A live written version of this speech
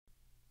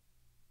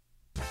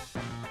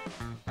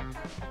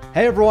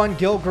Hey everyone,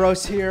 Gill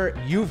Gross here.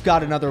 You've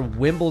got another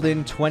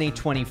Wimbledon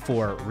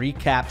 2024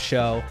 recap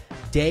show.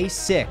 Day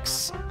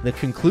 6, the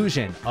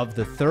conclusion of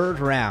the third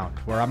round,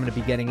 where I'm going to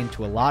be getting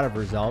into a lot of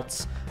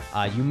results.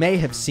 You may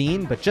have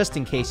seen, but just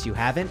in case you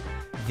haven't,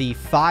 the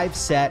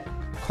 5-set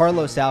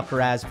Carlos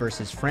Alcaraz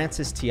versus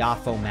Frances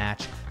Tiafoe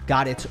match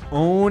got its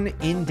own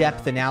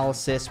in-depth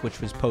analysis,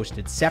 which was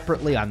posted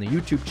separately on the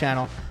YouTube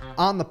channel,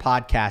 on the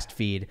podcast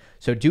feed.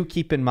 So do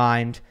keep in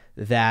mind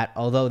that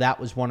although that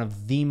was one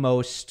of the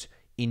most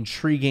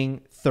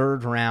intriguing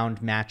third round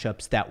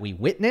matchups that we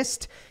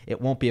witnessed, it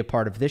won't be a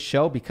part of this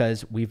show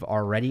because we've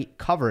already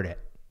covered it.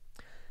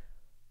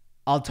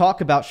 I'll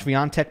talk about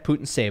Swiatek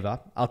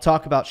Putinseva. I'll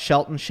talk about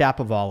Shelton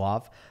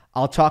Shapovalov.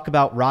 I'll talk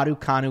about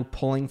Raducanu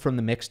pulling from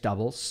the mixed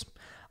doubles.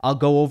 I'll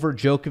go over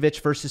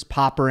Djokovic versus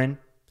Popyrin,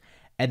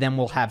 and then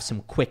we'll have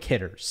some quick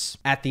hitters.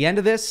 At the end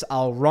of this,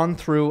 I'll run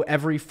through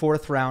every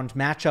fourth round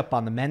matchup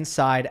on the men's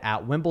side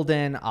at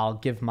Wimbledon. I'll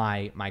give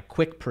my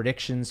quick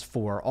predictions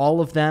for all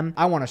of them.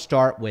 I want to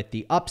start with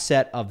the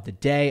upset of the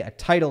day, a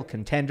title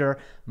contender.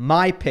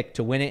 My pick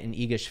to win it in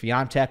Iga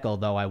Swiatek,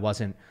 although I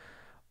wasn't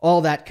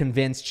all that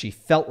convinced. She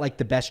felt like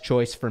the best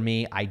choice for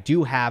me. I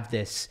do have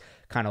this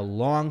kind of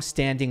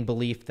long-standing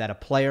belief that a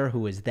player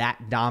who is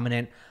that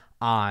dominant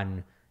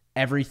on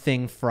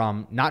everything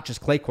from not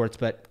just clay courts,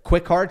 but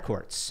quick hard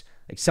courts.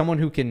 Like someone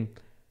who can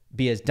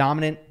be as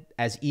dominant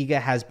as Iga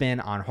has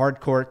been on hard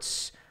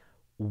courts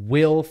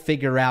will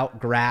figure out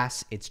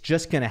grass. It's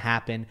just going to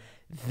happen.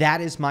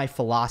 That is my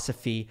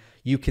philosophy.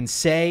 You can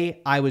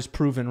say I was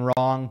proven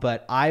wrong,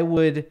 but I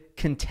would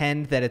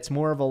contend that it's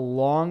more of a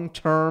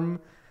long-term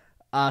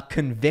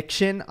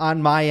conviction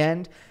on my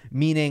end,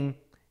 meaning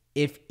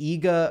if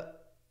Iga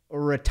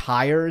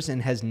retires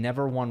and has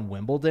never won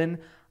Wimbledon,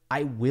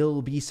 I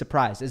will be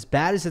surprised. As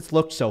bad as it's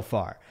looked so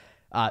far.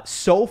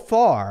 So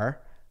far,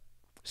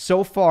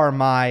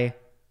 my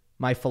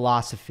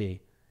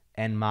philosophy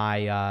and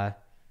my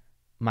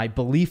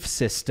belief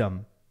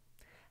system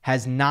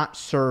has not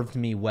served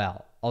me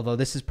well. Although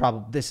this is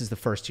the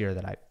first year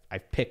that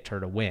I've picked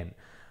her to win.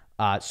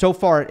 So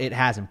far, it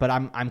hasn't. But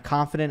I'm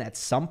confident at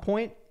some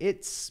point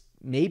it's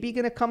maybe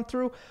going to come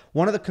through.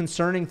 One of the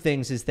concerning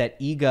things is that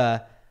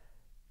Iga's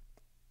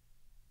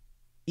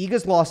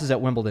losses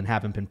at Wimbledon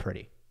haven't been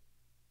pretty.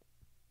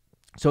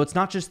 So it's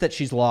not just that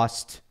she's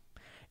lost.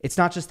 It's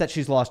not just that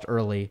she's lost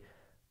early.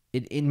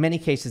 In many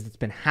cases, it's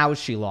been how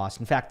she lost.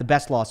 In fact, the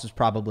best loss was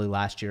probably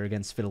last year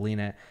against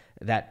Svitolina.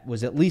 That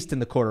was at least in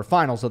the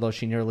quarterfinals, although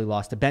she nearly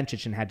lost to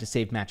Bencic and had to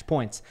save match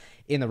points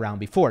in the round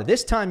before.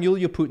 This time,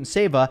 Yulia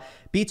Putinseva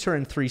beats her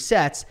in 3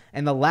 sets,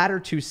 and the latter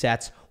 2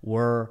 sets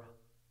were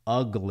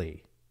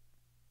ugly.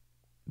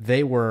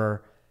 They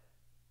were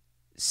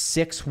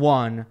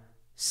 6-1,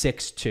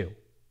 6-2.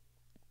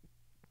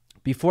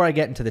 Before I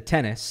get into the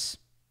tennis,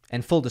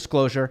 and full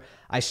disclosure,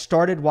 I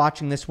started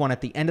watching this one at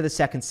the end of the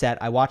second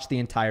set. I watched the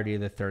entirety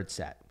of the third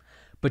set.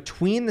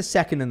 Between the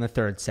second and the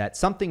third set,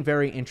 something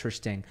very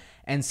interesting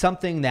and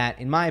something that,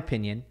 in my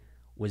opinion,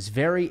 was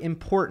very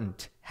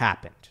important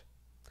happened.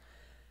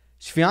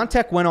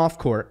 Swiatek went off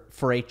court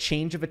for a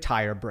change of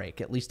attire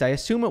break. At least I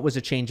assume it was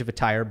a change of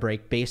attire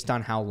break based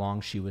on how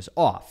long she was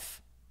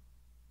off.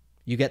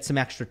 You get some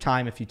extra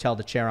time if you tell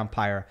the chair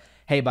umpire,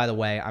 hey, by the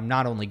way, I'm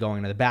not only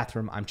going to the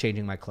bathroom, I'm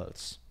changing my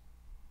clothes.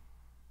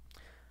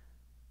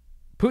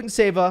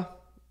 Putinseva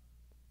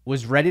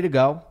was ready to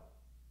go.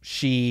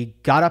 She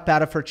got up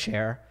out of her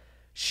chair.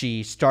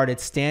 She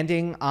started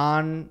standing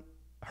on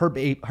her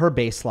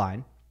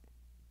baseline.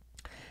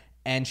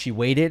 And she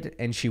waited,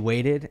 and she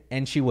waited,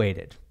 and she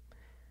waited.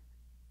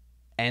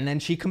 And then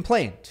she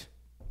complained.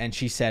 And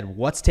she said,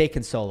 what's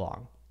taking so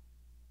long?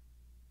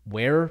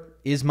 Where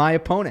is my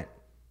opponent?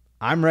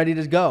 I'm ready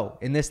to go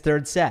in this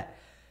third set.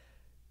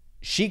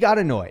 She got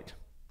annoyed.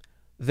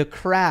 The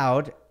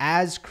crowd,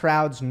 as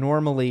crowds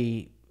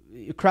normally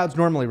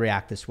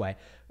react this way.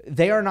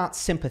 They are not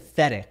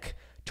sympathetic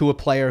to a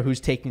player who's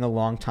taking a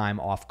long time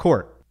off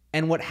court.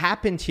 And what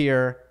happened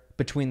here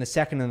between the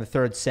second and the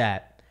third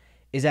set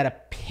is at a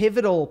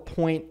pivotal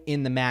point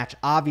in the match,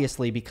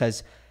 obviously,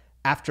 because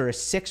after a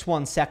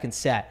 6-1 second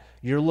set,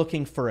 you're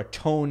looking for a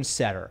tone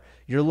setter.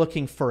 You're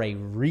looking for a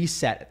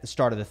reset at the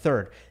start of the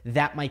third.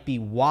 That might be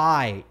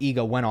why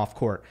Iga went off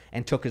court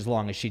and took as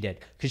long as she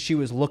did, because she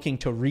was looking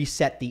to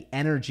reset the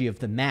energy of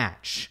the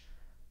match.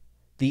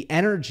 The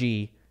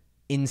energy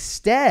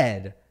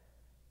instead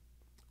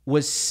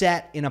was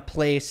set in a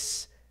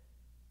place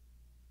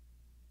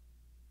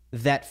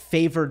that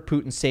favored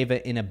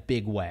Putinseva in a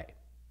big way.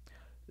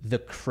 The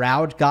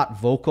crowd got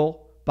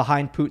vocal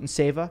behind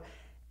Putinseva,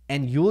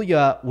 and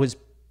Yulia was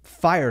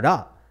fired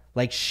up.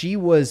 Like, she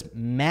was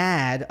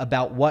mad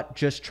about what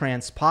just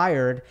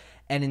transpired,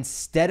 and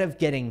instead of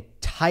getting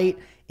tight,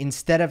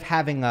 instead of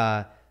having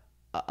a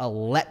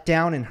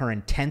letdown in her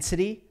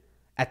intensity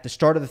at the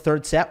start of the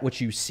third set,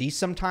 which you see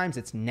sometimes,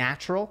 it's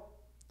natural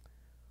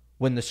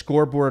when the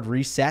scoreboard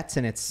resets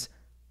and it's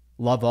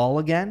love all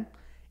again.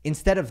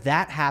 Instead of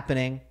that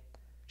happening,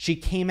 she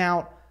came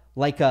out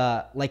like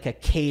a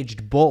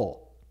caged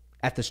bull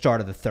at the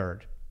start of the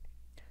third.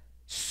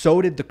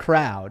 So did the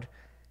crowd.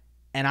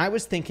 And I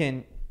was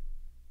thinking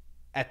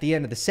at the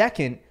end of the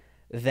second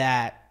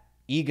that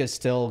Iga's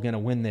still going to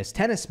win this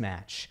tennis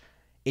match.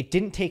 It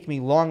didn't take me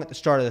long at the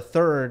start of the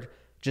third,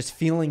 just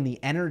feeling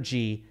the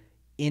energy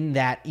in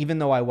that, even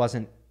though I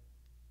wasn't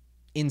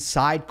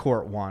inside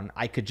court one,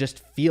 I could just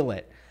feel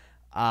it.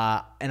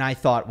 And I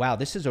thought, wow,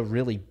 this is a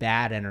really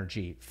bad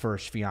energy for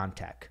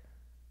Swiatek.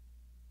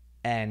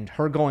 And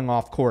her going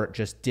off court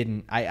just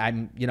didn't,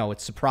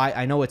 it's surprised.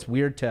 I know it's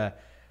weird to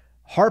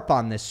harp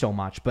on this so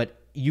much, but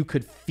you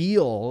could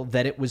feel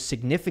that it was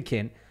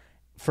significant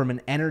from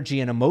an energy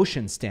and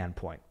emotion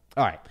standpoint.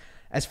 All right.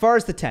 As far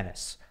as the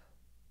tennis,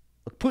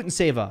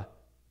 Putinseva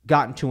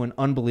got into an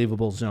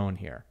unbelievable zone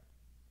here.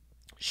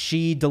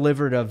 She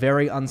delivered a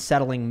very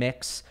unsettling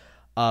mix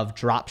of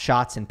drop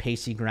shots and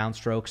pacey ground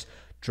strokes.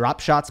 Drop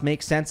shots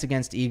make sense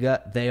against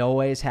Iga. They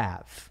always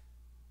have.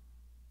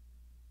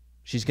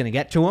 She's going to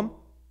get to them.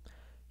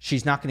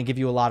 She's not going to give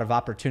you a lot of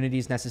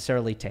opportunities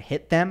necessarily to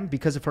hit them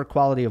because of her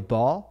quality of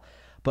ball.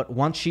 But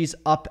once she's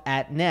up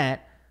at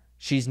net,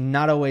 she's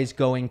not always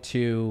going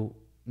to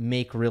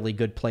make really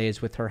good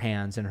plays with her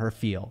hands and her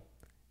feel.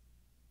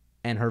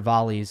 And her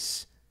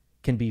volleys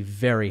can be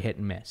very hit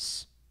and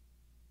miss.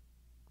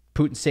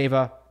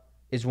 Putinseva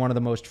is one of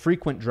the most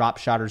frequent drop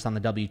shotters on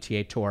the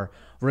WTA Tour,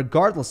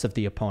 regardless of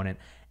the opponent.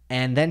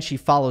 And then she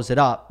follows it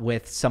up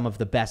with some of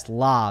the best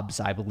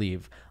lobs, I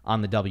believe,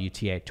 on the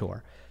WTA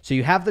Tour. So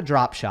you have the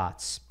drop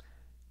shots.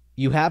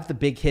 You have the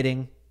big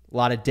hitting, a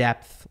lot of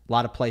depth, a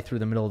lot of play through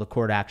the middle of the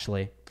court,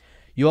 actually.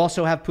 You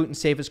also have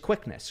Putinseva's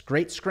quickness,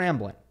 great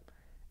scrambling.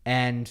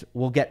 And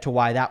we'll get to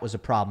why that was a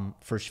problem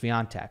for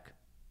Swiatek.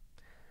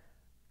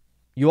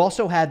 You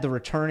also had the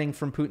returning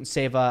from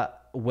Putinseva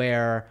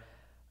where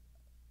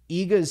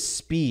Iga's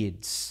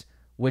speeds,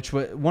 which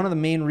was one of the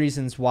main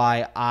reasons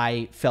why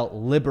I felt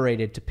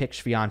liberated to pick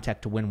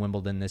Swiatek to win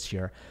Wimbledon this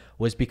year,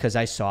 was because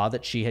I saw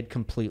that she had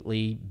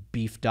completely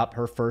beefed up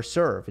her first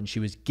serve and she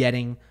was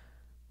getting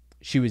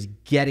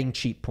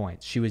cheap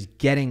points. She was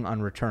getting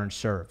unreturned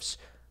serves,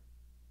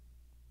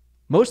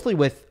 mostly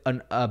with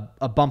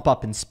a bump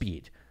up in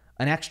speed,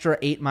 an extra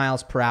 8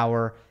 miles per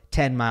hour,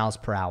 10 miles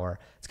per hour.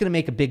 It's going to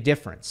make a big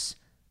difference.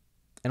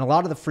 And a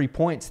lot of the free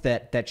points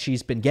that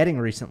she's been getting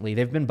recently,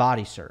 they've been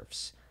body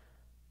serves.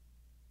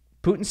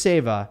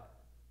 Putinseva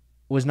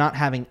was not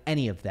having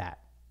any of that.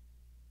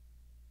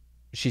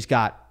 She's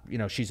got,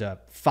 she's a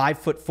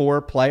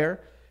 5'4"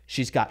 player.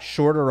 She's got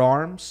shorter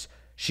arms.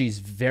 She's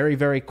very,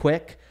 very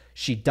quick.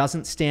 She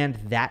doesn't stand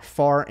that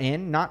far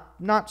in,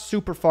 not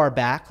super far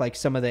back like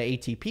some of the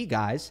ATP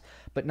guys,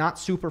 but not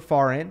super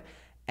far in.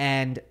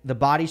 And the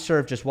body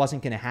serve just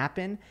wasn't going to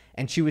happen.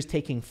 And she was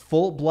taking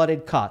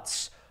full-blooded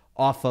cuts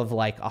off of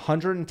like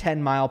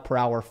 110 mile per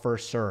hour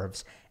first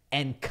serves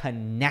and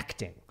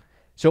connecting.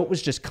 So it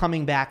was just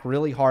coming back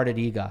really hard at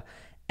Iga.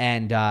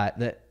 And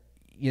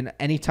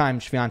anytime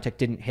Swiatek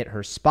didn't hit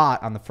her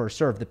spot on the first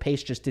serve, the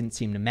pace just didn't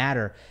seem to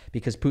matter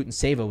because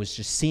Putinseva was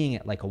just seeing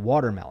it like a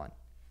watermelon.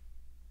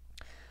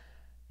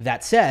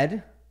 That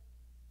said,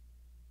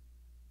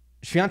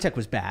 Swiatek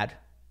was bad.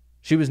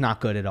 She was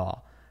not good at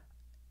all.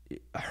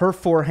 Her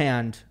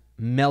forehand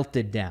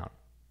melted down.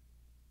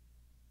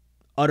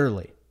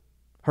 Utterly.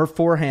 Her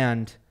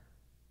forehand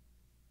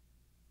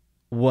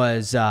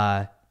was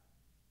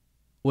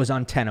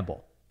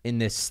untenable in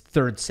this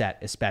third set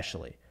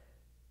especially.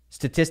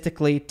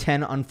 Statistically,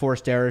 10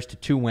 unforced errors to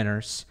 2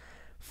 winners.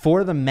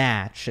 For the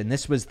match, and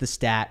this was the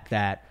stat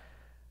that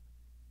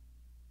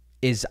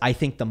is, I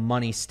think, the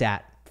money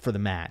stat for the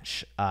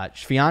match.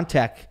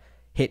 Swiatek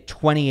hit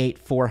 28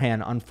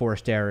 forehand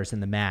unforced errors in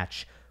the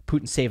match.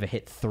 Putinseva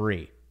hit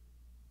 3.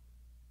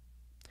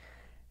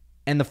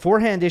 And the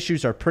forehand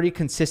issues are pretty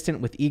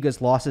consistent with Iga's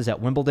losses at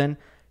Wimbledon.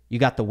 You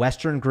got the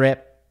Western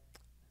grip.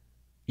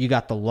 You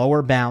got the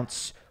lower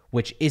bounce,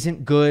 which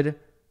isn't good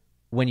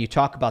when you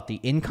talk about the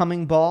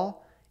incoming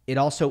ball. It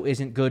also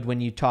isn't good when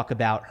you talk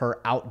about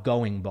her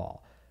outgoing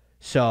ball.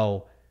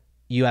 So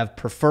you have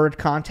preferred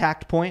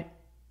contact point,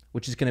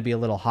 which is going to be a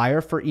little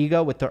higher for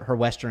Iga with her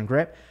Western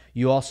grip.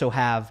 You also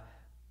have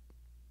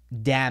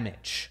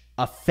damage,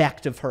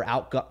 effect of her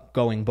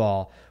outgoing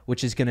ball,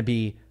 which is going to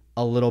be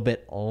a little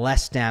bit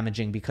less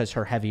damaging because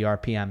her heavy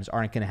RPMs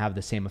aren't going to have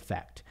the same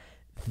effect.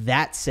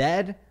 That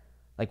said,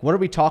 like, what are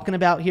we talking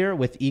about here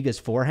with Iga's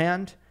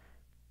forehand?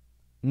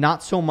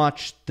 Not so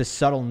much the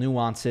subtle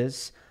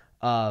nuances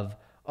of,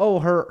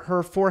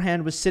 her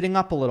forehand was sitting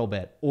up a little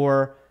bit,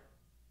 or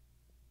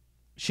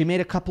she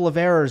made a couple of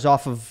errors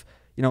off of,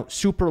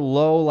 super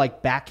low,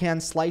 like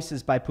backhand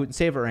slices by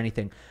Putinseva or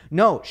anything.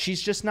 No,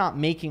 she's just not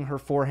making her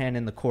forehand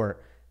in the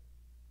court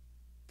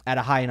at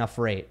a high enough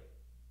rate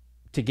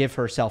to give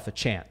herself a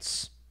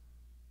chance,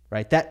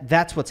 right?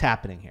 That's what's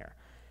happening here.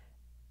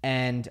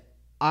 And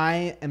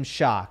I am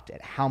shocked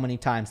at how many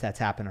times that's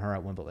happened to her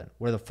at Wimbledon,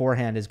 where the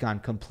forehand has gone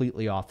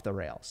completely off the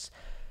rails.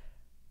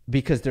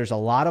 Because there's a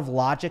lot of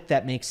logic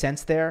that makes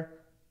sense there.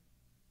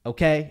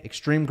 Okay,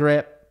 extreme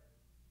grip.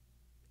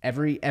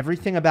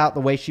 Everything about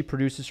the way she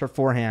produces her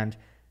forehand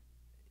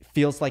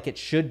feels like it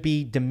should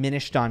be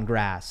diminished on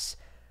grass.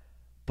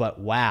 But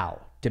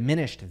wow,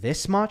 diminished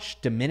this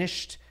much?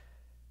 Diminished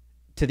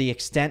to the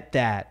extent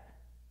that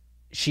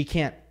she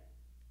can't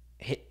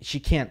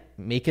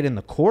make it in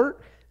the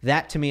court,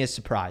 that to me is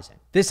surprising.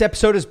 This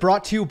episode is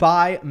brought to you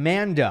by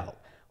Mando.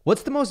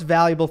 What's the most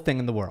valuable thing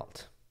in the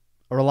world?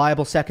 A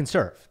reliable second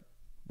serve.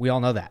 We all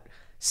know that.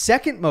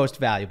 Second most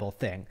valuable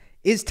thing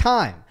is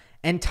time.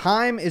 And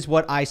time is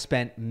what I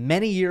spent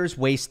many years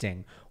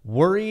wasting,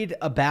 worried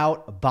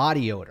about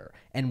body odor.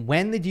 And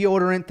when the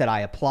deodorant that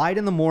I applied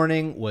in the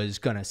morning was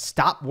going to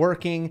stop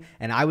working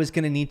and I was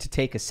going to need to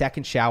take a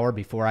second shower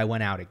before I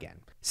went out again.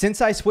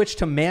 Since I switched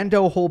to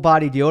Mando whole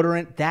body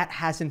deodorant, that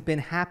hasn't been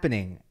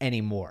happening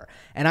anymore.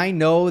 And I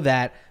know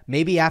that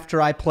maybe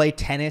after I play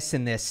tennis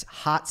in this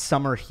hot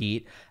summer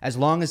heat, as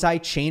long as I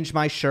change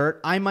my shirt,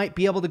 I might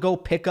be able to go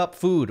pick up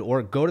food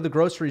or go to the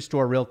grocery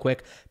store real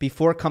quick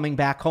before coming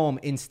back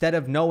home, instead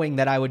of knowing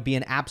that I would be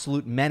an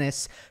absolute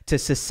menace to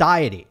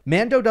society.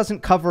 Mando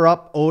doesn't cover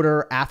up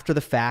odor after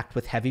the fact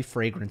with heavy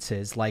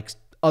fragrances like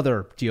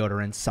other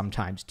deodorants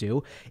sometimes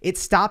do. It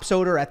stops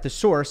odor at the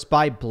source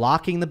by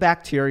blocking the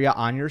bacteria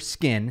on your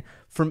skin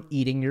from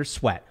eating your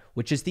sweat,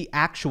 which is the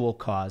actual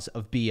cause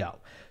of BO.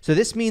 So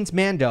this means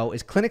Mando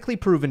is clinically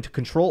proven to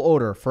control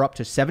odor for up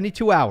to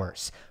 72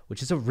 hours,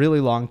 which is a really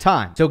long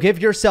time. So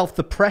give yourself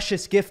the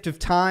precious gift of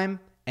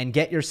time and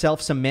get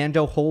yourself some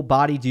Mando whole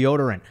body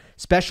deodorant.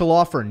 Special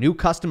offer, new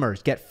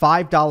customers get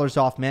 $5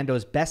 off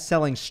Mando's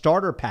best-selling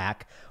starter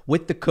pack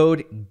with the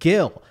code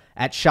GILL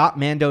at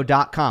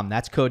shopmando.com.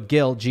 That's code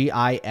GILL,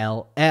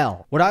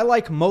 G-I-L-L. What I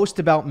like most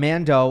about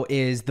Mando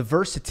is the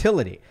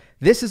versatility.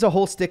 This is a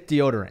whole stick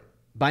deodorant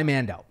by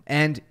Mando,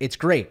 and it's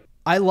great.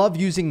 I love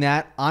using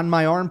that on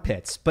my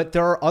armpits, but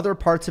there are other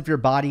parts of your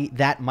body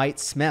that might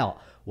smell.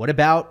 What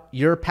about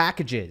your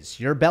packages,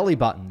 your belly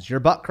buttons, your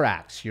butt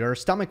cracks, your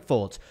stomach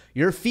folds,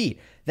 your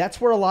feet?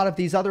 That's where a lot of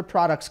these other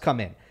products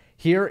come in.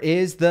 Here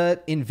is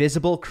the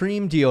Invisible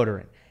Cream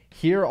deodorant.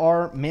 Here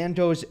are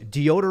Mando's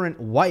deodorant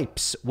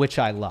wipes, which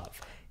I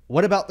love.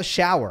 What about the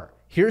shower?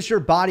 Here's your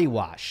body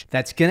wash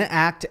that's going to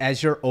act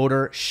as your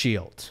odor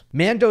shield.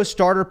 Mando's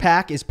starter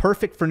pack is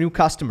perfect for new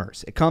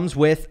customers. It comes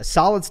with a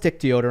solid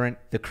stick deodorant,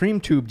 the cream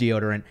tube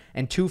deodorant,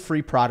 and 2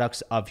 free products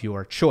of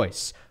your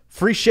choice.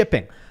 Free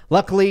shipping.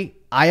 Luckily,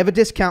 I have a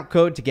discount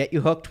code to get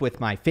you hooked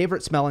with my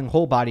favorite smelling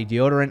whole body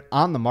deodorant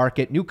on the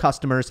market. New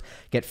customers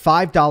get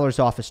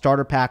 $5 off a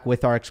starter pack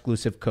with our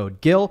exclusive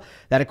code GILL.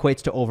 That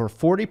equates to over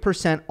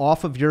 40%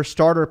 off of your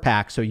starter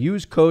pack. So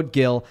use code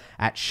GILL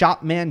at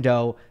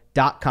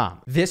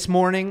shopmando.com. This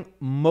morning,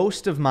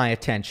 most of my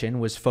attention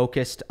was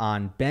focused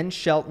on Ben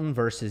Shelton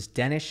versus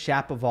Denis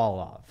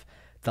Shapovalov,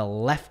 the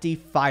lefty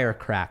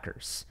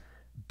firecrackers.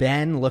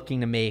 Ben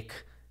looking to make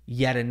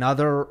yet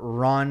another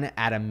run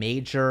at a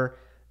major,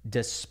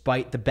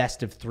 despite the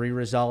best of 3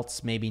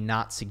 results, maybe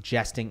not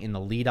suggesting in the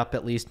lead up,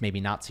 at least,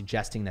 maybe not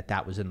suggesting that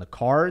that was in the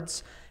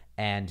cards.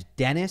 And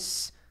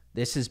Dennis,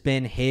 this has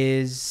been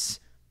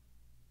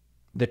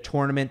the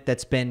tournament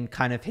that's been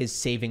kind of his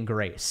saving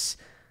grace.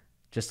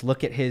 Just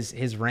look at his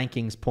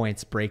rankings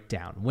points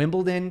breakdown.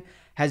 Wimbledon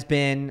has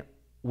been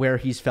where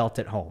he's felt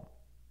at home.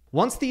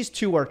 Once these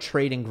two are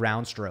trading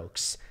ground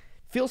strokes,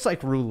 it feels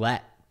like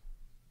roulette.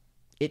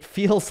 It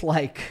feels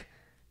like,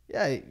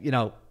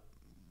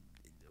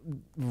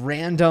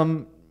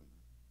 random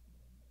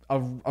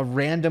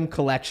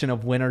collection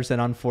of winners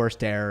and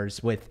unforced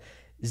errors with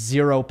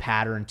zero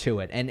pattern to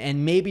it.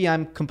 And maybe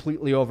I'm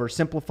completely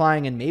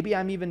oversimplifying, and maybe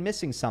I'm even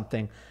missing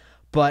something,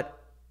 but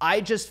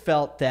I just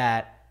felt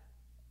that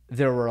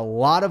there were a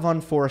lot of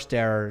unforced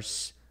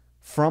errors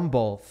from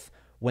both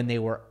when they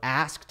were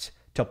asked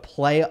to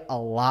play a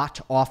lot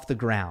off the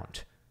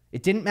ground.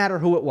 It didn't matter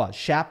who it was.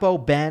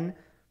 Shapo, Ben,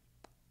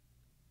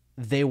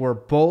 they were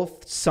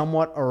both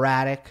somewhat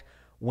erratic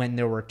when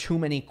there were too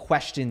many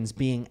questions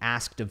being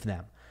asked of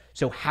them.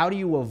 So how do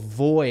you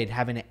avoid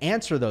having to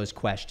answer those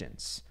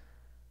questions?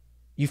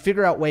 You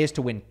figure out ways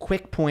to win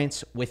quick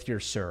points with your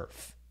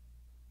serve.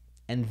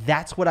 And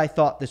that's what I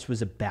thought this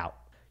was about.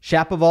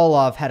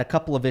 Shapovalov had a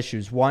couple of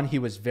issues. One, he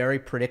was very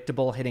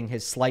predictable hitting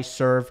his slice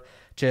serve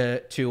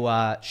to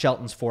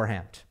Shelton's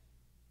forehand.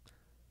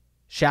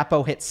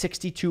 Shapo hit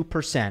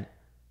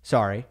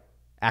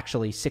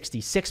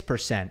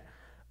 66%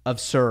 of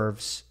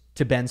serves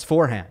to Ben's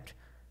forehand.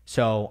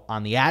 So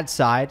on the ad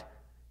side,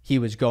 he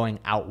was going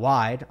out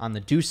wide. On the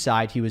deuce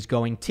side, he was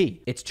going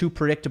T. It's too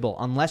predictable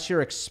unless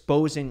you're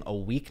exposing a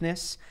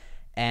weakness.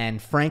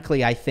 And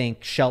frankly, I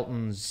think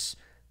Shelton's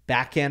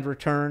backhand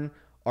return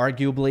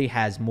arguably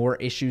has more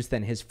issues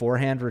than his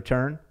forehand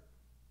return,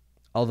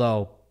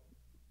 although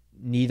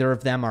neither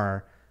of them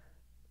are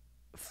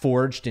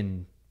forged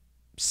in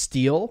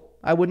steel,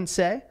 I wouldn't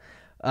say.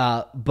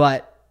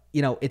 But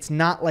it's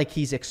not like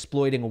he's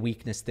exploiting a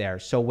weakness there.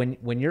 So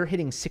when you're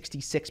hitting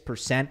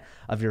 66%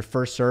 of your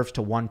first serves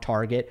to one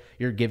target,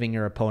 you're giving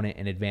your opponent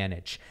an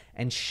advantage.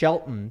 And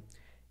Shelton,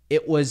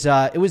 it was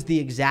the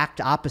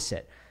exact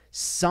opposite.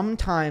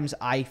 Sometimes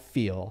I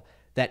feel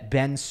that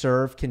Ben's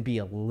serve can be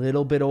a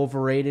little bit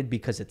overrated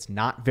because it's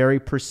not very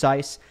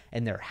precise,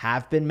 and there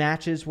have been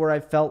matches where I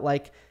felt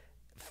like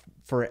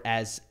for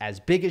as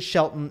big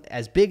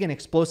and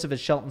explosive as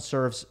Shelton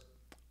serves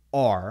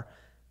are,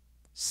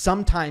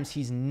 Sometimes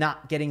he's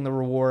not getting the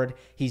reward.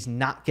 He's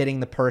not getting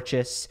the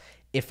purchase.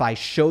 If I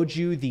showed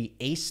you the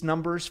ace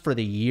numbers for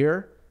the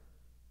year,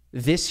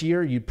 this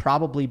year, you'd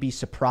probably be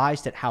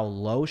surprised at how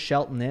low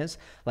Shelton is.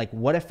 Like,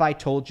 what if I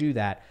told you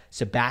that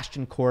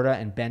Sebastian Korda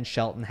and Ben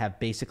Shelton have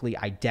basically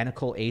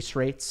identical ace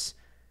rates?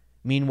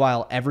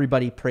 Meanwhile,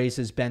 everybody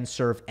praises Ben's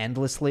serve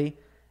endlessly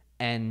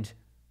and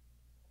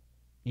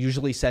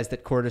usually says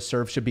that Korda's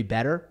serve should be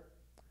better.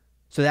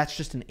 So that's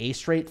just an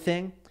ace rate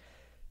thing.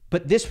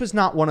 But this was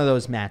not one of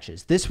those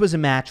matches. This was a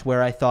match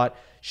where I thought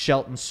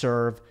Shelton's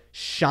serve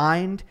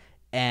shined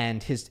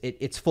and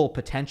its full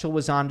potential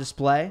was on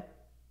display.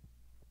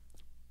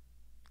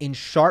 In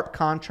sharp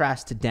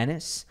contrast to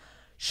Denis,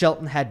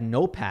 Shelton had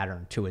no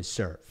pattern to his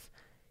serve.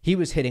 He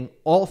was hitting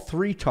all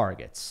three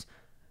targets,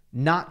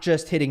 not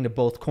just hitting to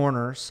both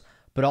corners,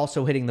 but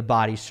also hitting the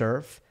body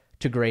serve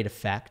to great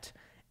effect.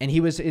 And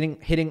he was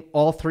hitting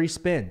all three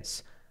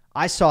spins.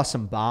 I saw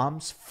some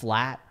bombs,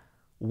 flat,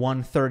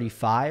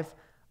 135.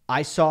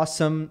 I saw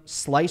some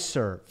slice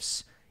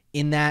serves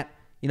in that,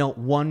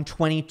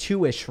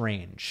 122-ish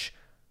range,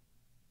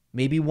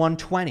 maybe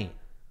 120,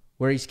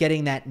 where he's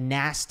getting that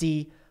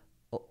nasty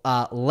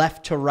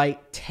left to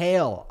right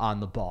tail on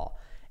the ball.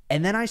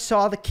 And then I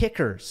saw the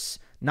kickers,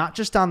 not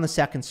just on the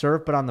second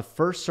serve, but on the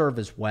first serve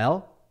as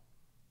well.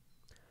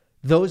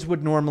 Those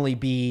would normally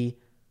be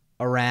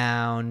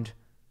around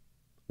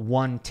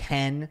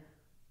 110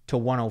 to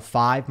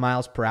 105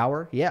 miles per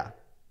hour. Yeah,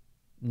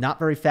 not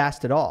very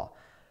fast at all.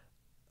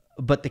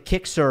 But the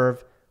kick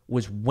serve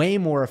was way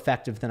more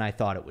effective than I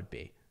thought it would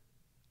be.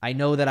 I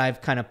know that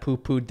I've kind of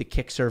poo-pooed the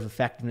kick serve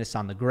effectiveness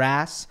on the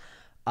grass,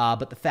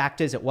 but the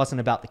fact is it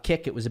wasn't about the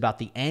kick. It was about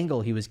the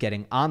angle he was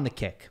getting on the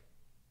kick.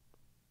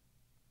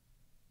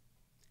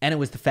 And it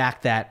was the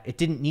fact that it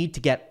didn't need to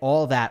get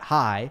all that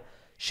high.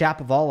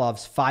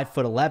 Shapovalov's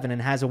 5'11"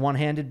 and has a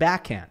one-handed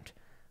backhand.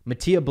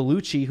 Mattia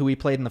Bellucci, who he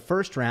played in the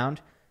first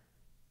round,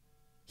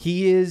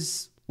 he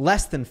is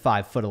less than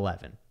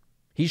 5'11".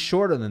 He's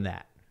shorter than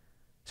that.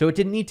 So it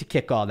didn't need to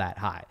kick all that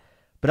high.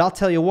 But I'll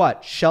tell you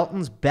what,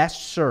 Shelton's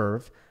best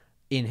serve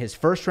in his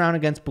first round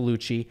against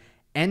Bellucci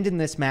and in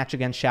this match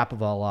against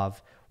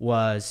Shapovalov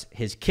was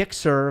his kick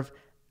serve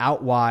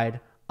out wide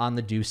on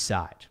the deuce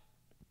side.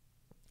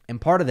 And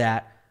part of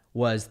that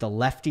was the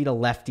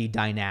lefty-to-lefty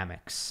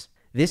dynamics.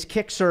 This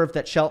kick serve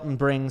that Shelton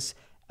brings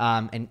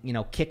and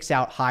kicks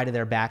out high to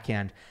their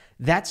backhand,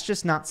 that's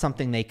just not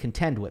something they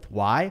contend with.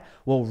 Why?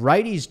 Well,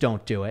 righties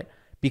don't do it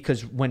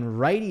because when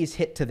righties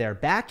hit to their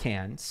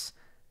backhands,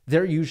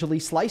 they're usually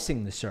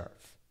slicing the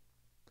serve.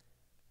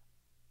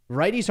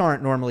 Righties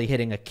aren't normally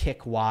hitting a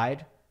kick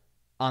wide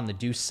on the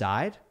deuce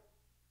side.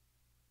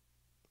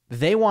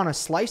 They want to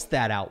slice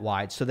that out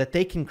wide so that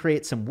they can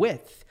create some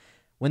width.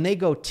 When they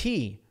go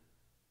tee,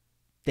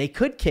 they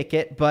could kick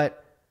it,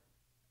 but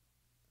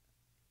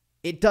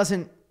it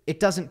doesn't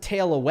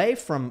tail away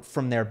from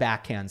their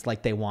backhands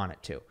like they want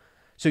it to.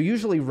 So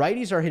usually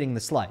righties are hitting the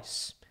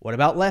slice. What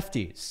about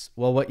lefties?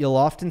 Well, what you'll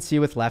often see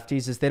with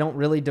lefties is they don't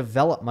really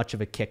develop much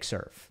of a kick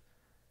serve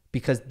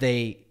because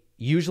they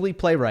usually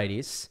play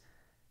righties,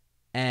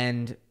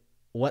 and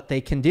what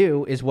they can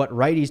do is what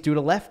righties do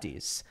to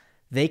lefties.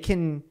 They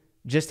can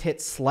just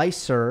hit slice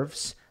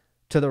serves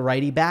to the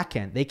righty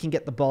backhand. They can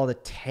get the ball to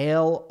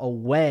tail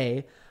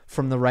away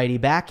from the righty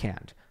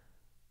backhand.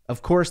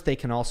 Of course, they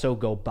can also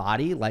go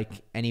body like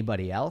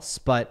anybody else,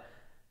 but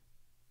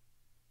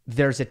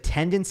there's a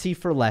tendency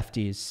for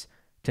lefties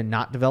to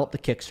not develop the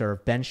kick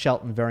serve. Ben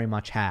Shelton very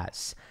much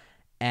has.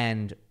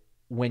 And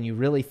when you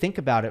really think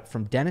about it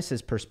from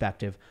Denis's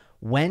perspective,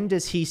 when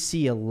does he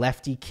see a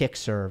lefty kick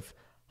serve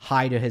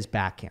high to his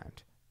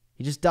backhand?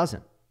 He just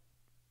doesn't.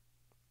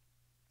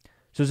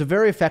 So it's a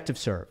very effective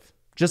serve,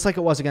 just like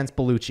it was against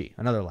Bellucci,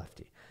 another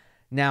lefty.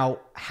 Now,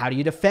 how do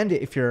you defend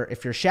it if you're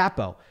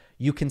Shapo?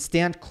 You can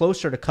stand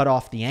closer to cut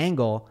off the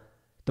angle.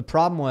 The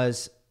problem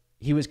was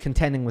he was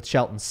contending with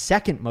Shelton's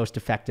second most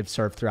effective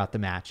serve throughout the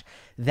match.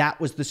 That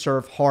was the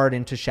serve hard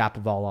into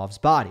Shapovalov's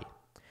body.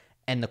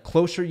 And the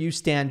closer you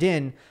stand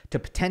in to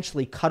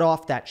potentially cut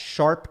off that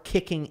sharp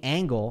kicking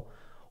angle,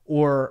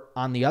 or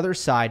on the other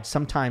side,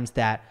 sometimes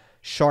that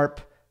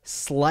sharp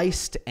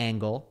sliced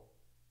angle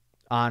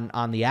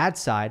on the ad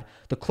side,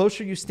 the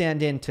closer you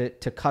stand in to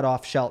cut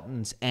off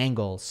Shelton's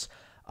angles,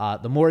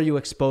 the more you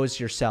expose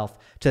yourself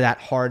to that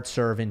hard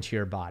serve into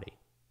your body.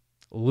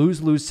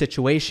 Lose-lose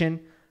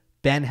situation.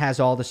 Ben has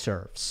all the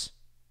serves.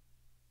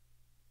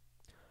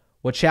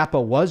 What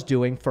Shapo was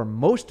doing for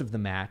most of the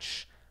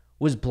match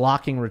was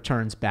blocking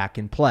returns back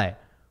in play,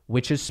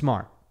 which is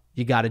smart.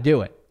 You got to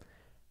do it.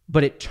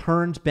 But it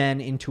turned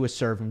Ben into a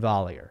serve and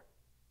volleyer,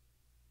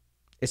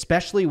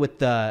 especially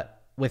with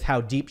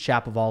how deep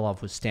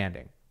Shapovalov was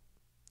standing.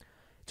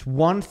 It's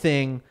one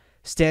thing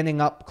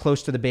standing up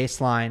close to the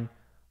baseline,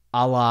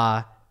 a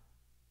la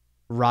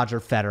Roger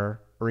Federer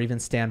or even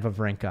Stan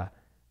Wawrinka,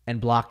 and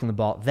blocking the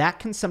ball. That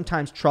can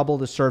sometimes trouble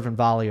the serve and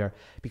volleyer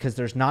because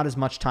there's not as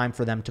much time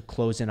for them to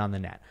close in on the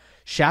net.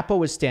 Shapo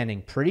was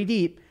standing pretty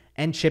deep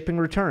and chipping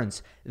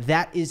returns.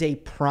 That is a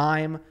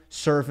prime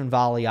serve and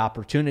volley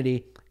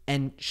opportunity.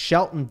 and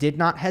Shelton did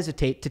not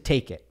hesitate to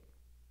take it.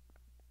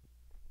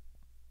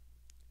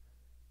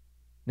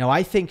 Now,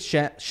 I think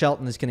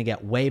Shelton is going to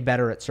get way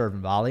better at serve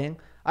and volleying.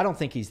 I don't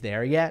think he's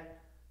there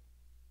yet.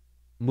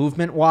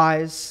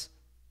 Movement-wise,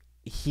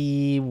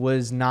 he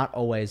was not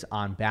always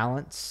on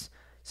balance.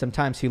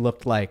 Sometimes he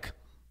looked like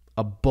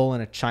a bull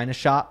in a china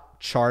shop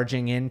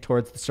charging in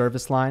towards the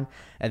service line,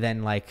 and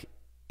then like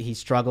he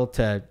struggled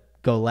to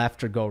go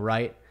left or go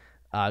right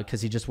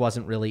because he just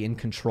wasn't really in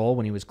control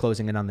when he was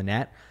closing in on the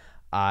net.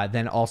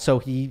 Then also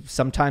he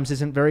sometimes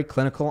isn't very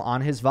clinical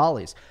on his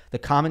volleys. The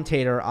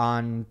commentator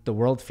on the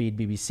World Feed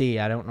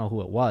BBC, I don't know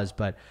who it was,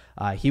 but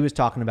he was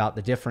talking about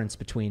the difference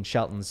between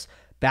Shelton's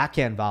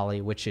backhand volley,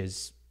 which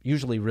is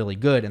usually really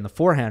good, and the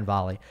forehand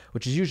volley,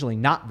 which is usually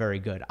not very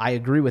good. I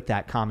agree with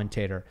that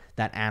commentator,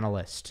 that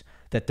analyst,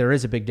 that there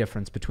is a big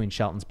difference between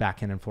Shelton's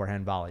backhand and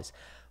forehand volleys.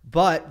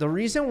 But the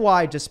reason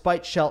why,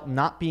 despite Shelton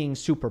not being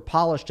super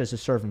polished as a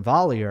serve and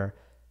volleyer,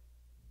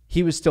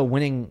 he was still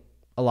winning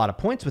a lot of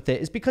points with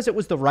it is because it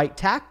was the right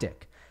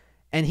tactic.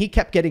 And he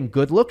kept getting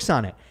good looks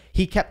on it.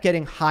 He kept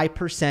getting high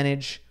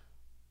percentage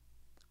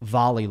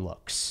volley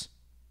looks.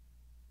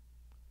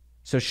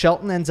 So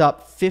Shelton ends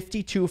up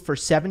 52 for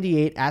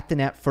 78 at the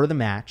net for the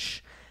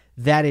match.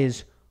 That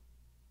is,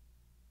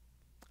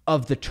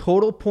 of the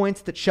total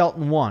points that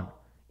Shelton won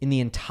in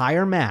the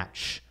entire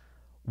match,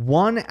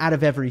 1 out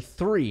of every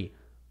 3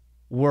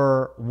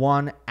 were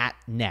won at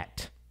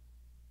net.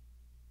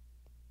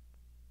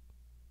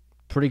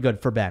 Pretty good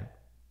for Ben.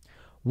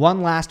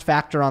 One last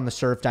factor on the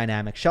serve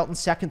dynamic. Shelton's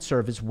second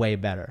serve is way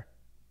better.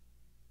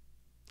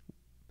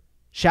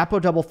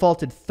 Shapo double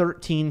faulted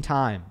 13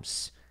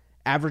 times,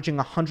 averaging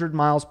 100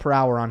 miles per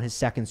hour on his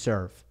second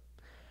serve.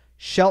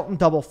 Shelton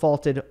double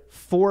faulted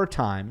 4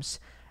 times,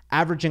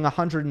 averaging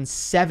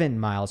 107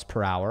 miles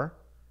per hour,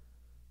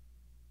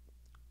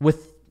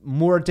 with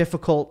more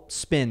difficult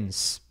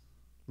spins,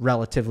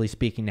 relatively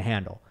speaking, to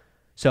handle.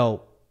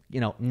 So,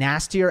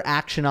 nastier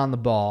action on the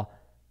ball,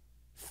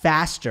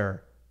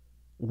 faster,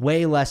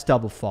 way less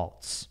double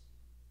faults.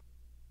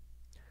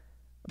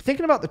 I'm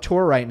thinking about the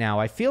tour right now.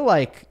 I feel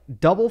like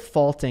double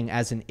faulting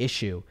as an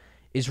issue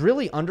is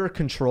really under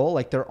control.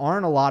 Like, there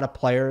aren't a lot of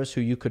players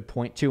who you could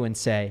point to and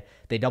say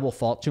they double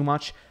fault too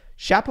much.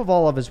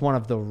 Shapovalov is one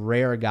of the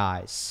rare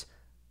guys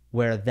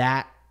where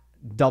that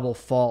double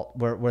fault,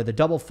 where the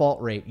double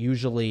fault rate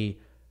usually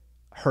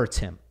hurts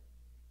him.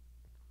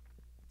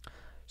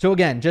 So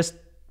again, just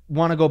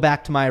want to go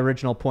back to my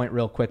original point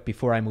real quick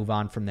before I move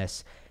on from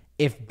this.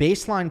 If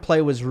baseline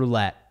play was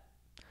roulette,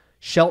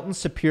 Shelton's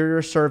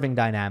superior serving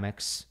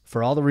dynamics,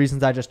 for all the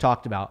reasons I just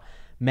talked about,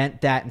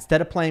 meant that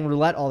instead of playing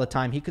roulette all the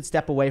time, he could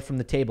step away from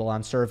the table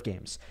on serve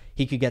games.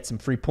 He could get some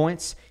free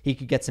points. He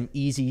could get some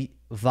easy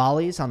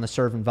volleys on the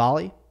serve and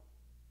volley.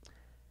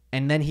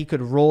 And then he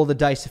could roll the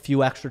dice a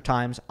few extra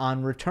times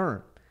on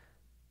return,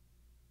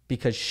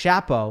 because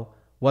Shapo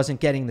wasn't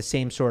getting the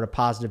same sort of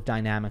positive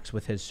dynamics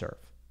with his serve.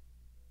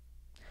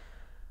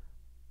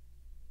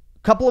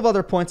 A couple of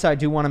other points I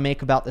do want to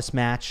make about this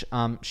match.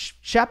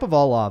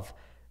 Shapovalov,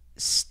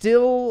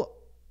 still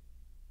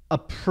a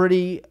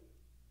pretty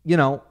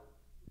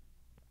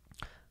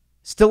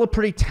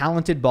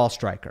talented ball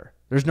striker.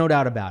 There's no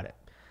doubt about it.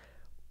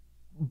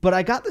 But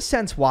I got the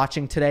sense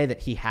watching today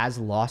that he has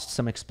lost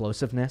some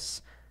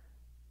explosiveness.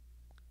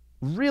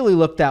 Really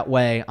looked that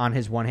way on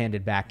his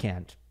one-handed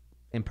backhand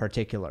in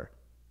particular.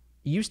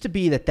 It used to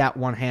be that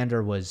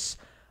one-hander was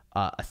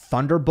a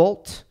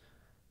thunderbolt.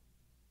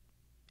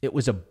 It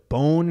was a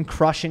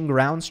bone-crushing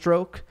ground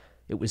stroke.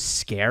 It was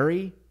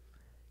scary.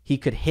 He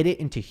could hit it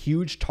into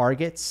huge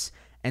targets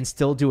and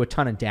still do a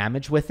ton of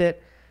damage with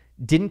it.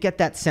 Didn't get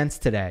that sense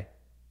today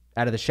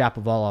out of the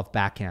Shapovalov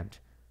backhand.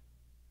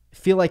 I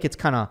feel like it's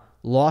kind of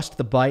lost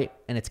the bite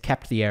and it's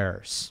kept the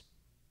errors.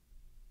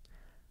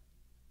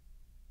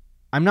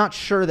 I'm not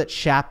sure that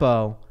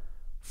Shapo,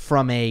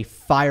 from a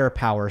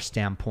firepower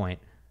standpoint,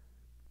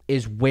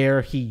 is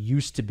where he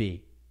used to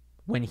be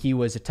when he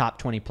was a top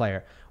 20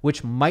 player,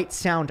 which might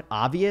sound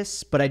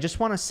obvious, but I just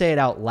want to say it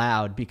out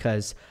loud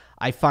because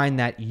I find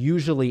that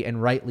usually,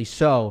 and rightly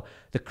so,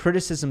 the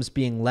criticisms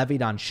being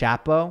levied on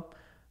Shapo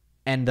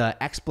and the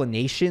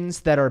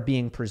explanations that are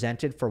being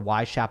presented for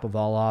why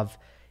Shapovalov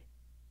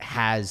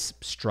has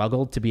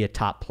struggled to be a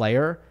top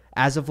player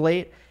as of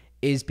late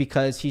is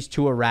because he's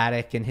too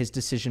erratic and his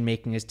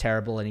decision-making is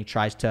terrible and he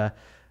tries to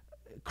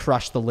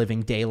crush the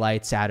living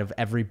daylights out of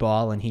every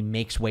ball and he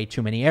makes way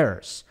too many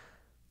errors.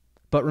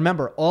 But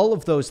remember, all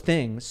of those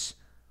things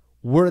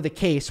were the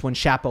case when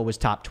Shapo was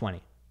top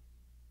 20.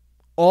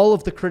 All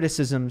of the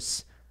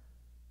criticisms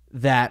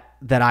that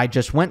I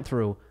just went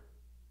through,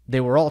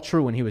 they were all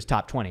true when he was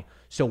top 20.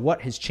 So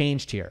what has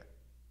changed here?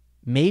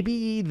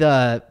 Maybe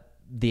the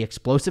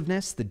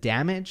explosiveness, the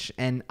damage,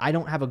 and I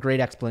don't have a great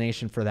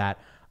explanation for that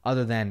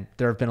other than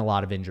there have been a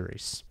lot of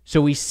injuries.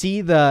 So we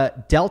see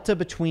the delta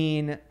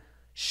between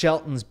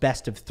Shelton's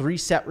best of 3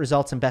 set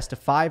results and best of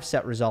 5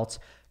 set results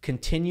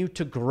continue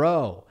to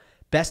grow.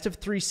 Best of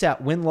 3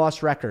 set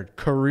win-loss record,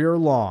 career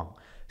long,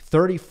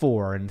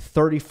 34 and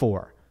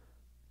 34,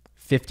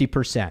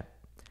 50%.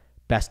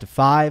 Best of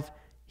 5,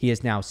 He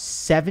is now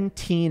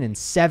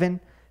 17-7.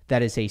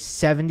 That is a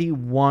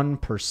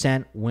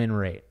 71% win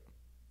rate.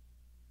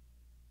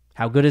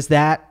 How good is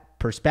that?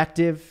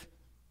 Perspective.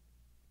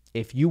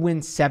 If you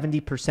win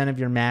 70% of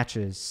your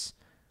matches,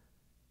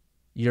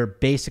 you're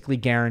basically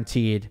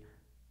guaranteed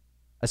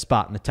a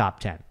spot in the top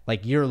 10.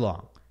 Like year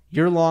long.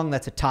 Year long,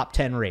 that's a top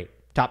 10 rate.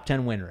 Top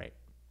 10 win rate.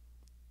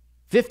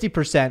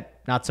 50%,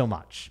 not so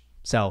much.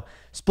 So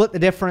split the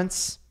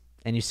difference,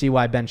 and you see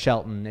why Ben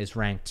Shelton is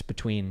ranked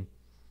between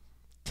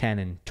 10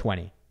 and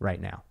 20 right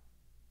now.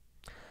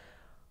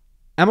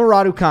 Emil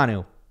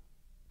Raducanu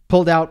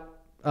pulled out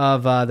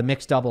of the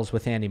mixed doubles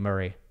with Andy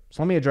Murray.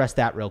 So let me address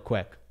that real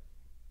quick.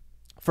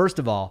 First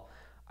of all,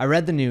 I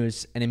read the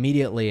news, and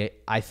immediately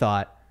I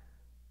thought,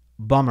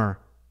 bummer,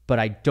 but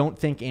I don't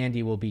think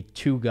Andy will be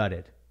too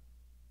gutted.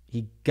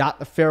 He got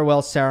the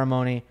farewell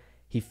ceremony.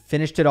 He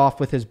finished it off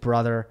with his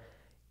brother.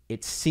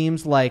 It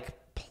seems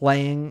like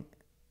playing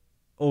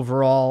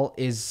overall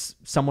is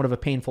somewhat of a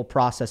painful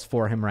process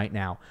for him right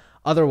now.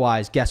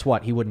 Otherwise, guess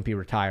what? He wouldn't be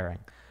retiring.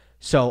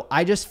 So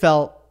I just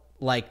felt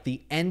like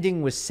the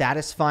ending was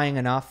satisfying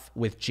enough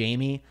with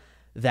Jamie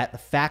that the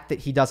fact that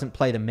he doesn't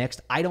play the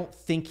mixed, I don't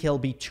think he'll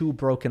be too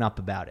broken up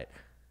about it.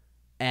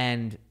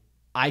 And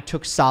I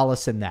took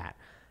solace in that.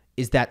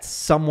 Is that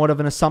somewhat of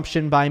an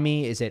assumption by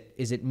me? Is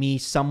it me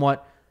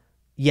somewhat?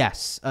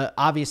 Yes.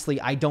 Obviously,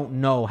 I don't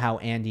know how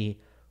Andy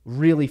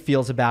really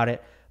feels about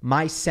it.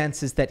 My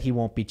sense is that he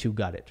won't be too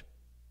gutted.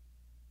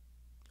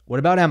 What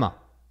about Emma?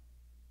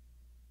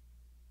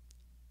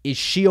 Is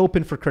she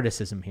open for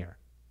criticism here?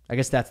 I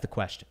guess that's the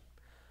question.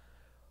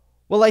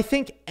 Well, I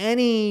think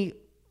anyone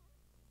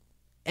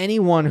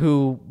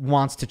who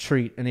wants to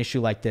treat an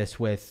issue like this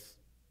with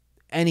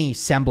any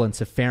semblance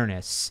of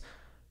fairness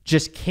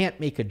just can't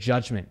make a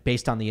judgment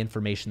based on the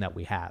information that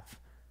we have.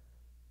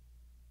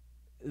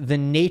 The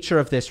nature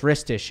of this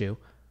wrist issue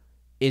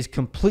is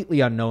completely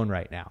unknown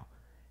right now.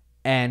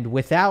 And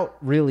without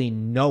really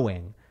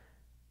knowing,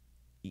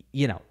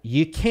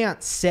 you can't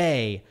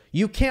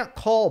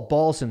call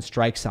balls and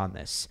strikes on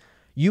this.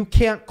 You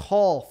can't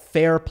call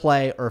fair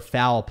play or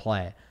foul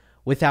play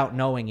without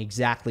knowing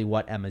exactly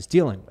what Emma's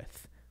dealing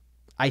with.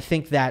 I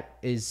think that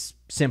is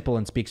simple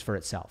and speaks for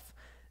itself.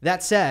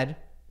 That said,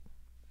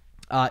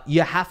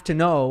 you have to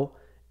know,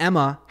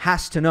 Emma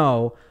has to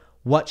know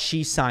what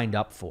she signed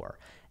up for.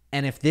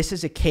 And if this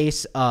is a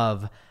case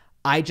of,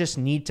 I just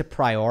need to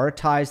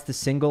prioritize the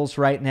singles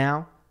right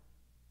now,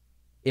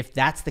 if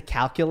that's the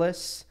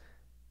calculus,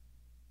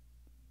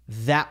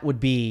 that would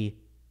be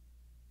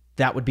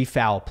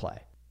foul play.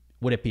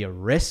 Would it be a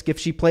risk if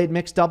she played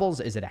mixed doubles?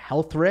 Is it a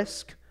health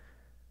risk?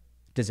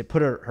 Does it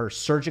put her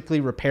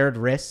surgically repaired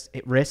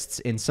wrists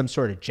in some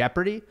sort of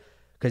jeopardy?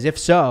 Because if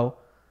so,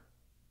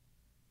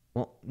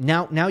 well,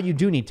 now you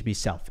do need to be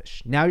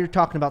selfish. Now you're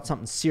talking about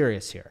something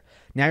serious here.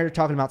 Now you're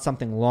talking about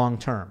something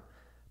long-term.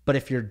 But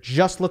if you're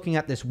just looking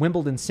at this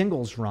Wimbledon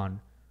singles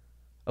run,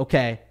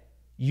 okay,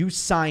 you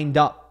signed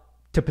up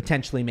to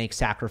potentially make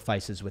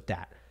sacrifices with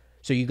that.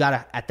 So you got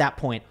to, at that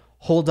point,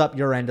 hold up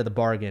your end of the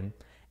bargain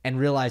and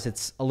realize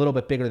it's a little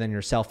bit bigger than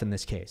yourself in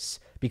this case,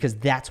 because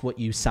that's what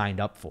you signed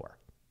up for,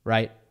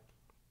 right?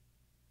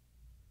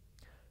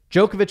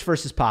 Djokovic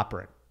versus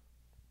Popyrin.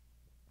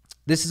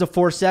 This is a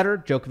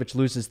four-setter. Djokovic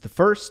loses the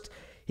first.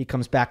 He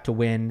comes back to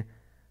win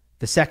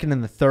the second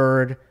and the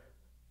third.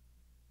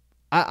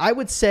 I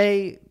would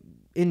say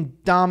in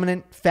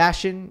dominant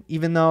fashion,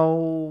 even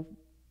though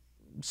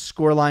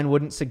scoreline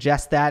wouldn't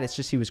suggest that. It's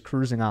just he was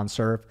cruising on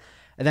serve.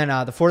 And then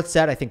the fourth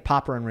set, I think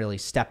Popyrin really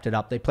stepped it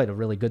up. They played a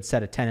really good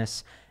set of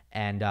tennis.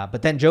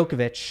 But then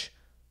Djokovic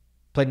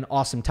played an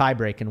awesome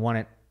tiebreak and won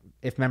it,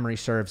 if memory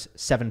serves,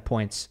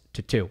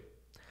 7-2.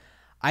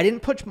 I didn't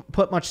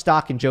put much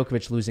stock in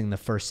Djokovic losing the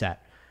first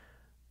set,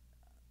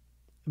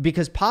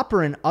 because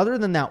Popyrin, other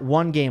than that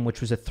one game, which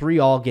was a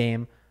 3-all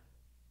game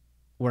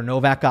where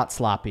Novak got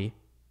sloppy,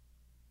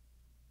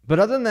 but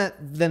other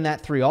than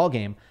that 3-all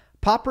game,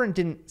 Popyrin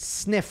didn't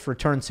sniff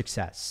return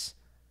success.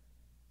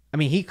 I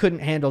mean, he couldn't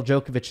handle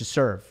Djokovic's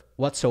serve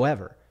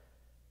whatsoever.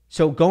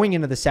 So going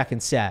into the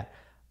second set,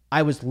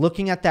 I was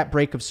looking at that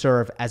break of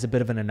serve as a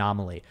bit of an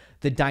anomaly.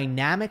 The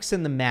dynamics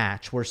in the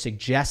match were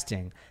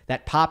suggesting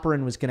that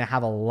Popyrin was going to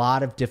have a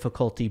lot of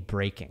difficulty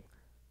breaking,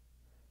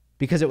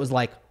 because it was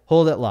like,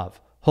 hold it, love,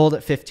 hold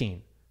it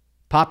 15,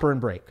 Popyrin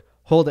break,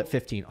 hold it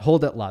 15,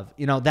 hold it, love.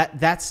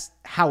 That's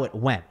how it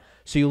went.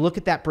 So you look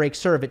at that break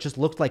serve, it just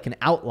looked like an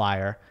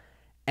outlier.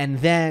 And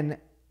then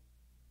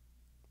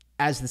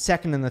as the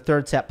second and the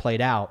third set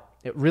played out,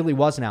 it really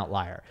was an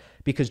outlier,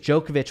 because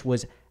Djokovic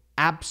was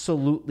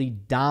absolutely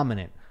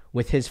dominant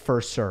with his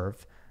first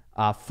serve.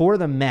 For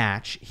the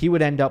match, he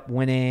would end up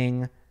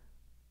winning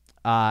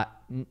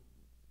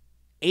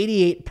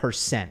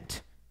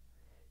 88%,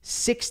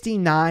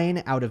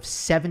 69 out of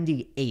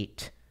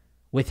 78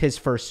 with his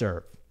first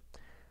serve.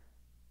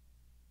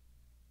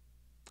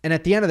 And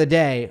at the end of the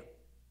day,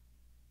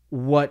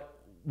 what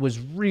was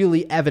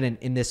really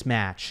evident in this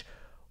match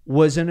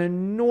was an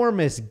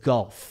enormous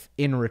gulf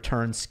in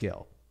return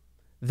skill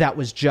that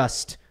was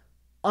just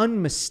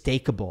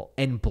unmistakable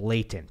and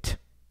blatant.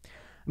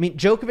 I mean,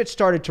 Djokovic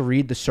started to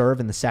read the serve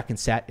in the second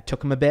set. It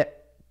took him a bit.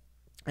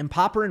 And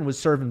Popyrin was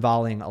serve and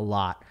volleying a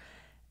lot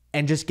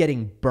and just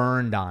getting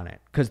burned on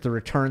it because the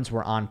returns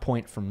were on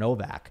point from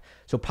Novak.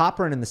 So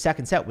Popyrin in the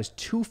second set was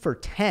 2 for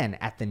 10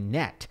 at the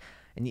net.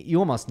 And you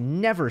almost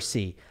never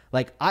see,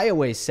 like I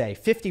always say,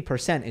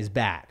 50% is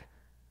bad.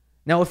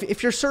 Now,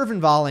 if you're serve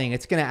and volleying,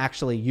 it's going to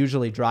actually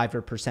usually drive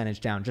your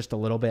percentage down just a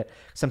little bit.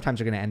 Sometimes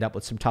you're going to end up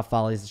with some tough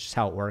volleys. It's just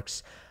how it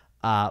works.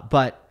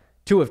 But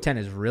 2 of 10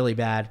 is really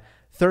bad.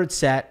 Third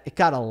set, it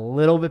got a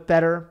little bit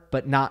better,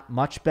 but not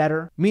much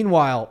better.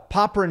 Meanwhile,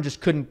 Popyrin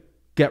just couldn't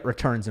get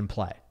returns in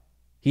play.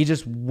 He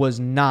just was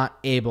not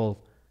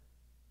able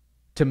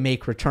to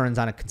make returns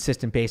on a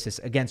consistent basis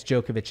against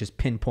Djokovic's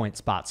pinpoint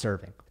spot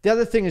serving. The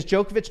other thing is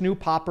Djokovic knew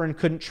Popyrin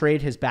couldn't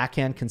trade his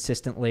backhand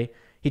consistently.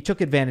 He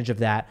took advantage of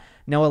that.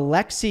 Now,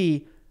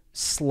 Alexei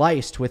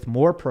sliced with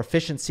more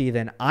proficiency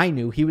than I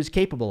knew he was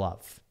capable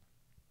of.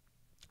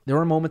 There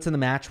were moments in the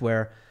match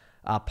where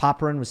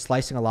Popyrin was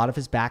slicing a lot of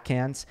his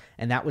backhands,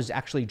 and that was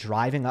actually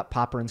driving up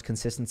Popyrin's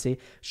consistency.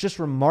 It's just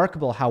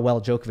remarkable how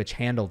well Djokovic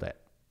handled it.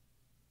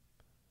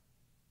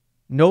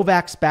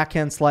 Novak's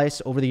backhand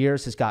slice over the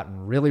years has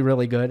gotten really,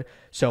 really good.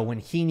 So when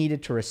he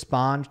needed to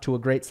respond to a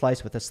great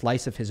slice with a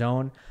slice of his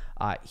own,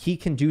 he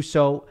can do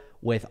so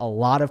with a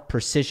lot of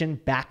precision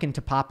back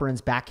into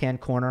Popyrin's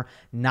backhand corner,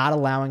 not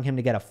allowing him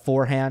to get a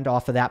forehand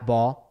off of that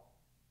ball.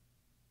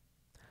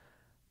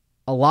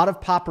 A lot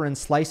of Popyrin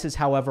slices,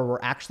 however,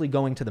 were actually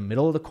going to the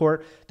middle of the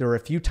court. There were a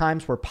few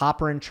times where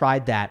Popyrin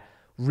tried that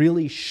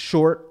really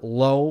short,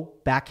 low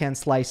backhand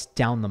slice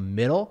down the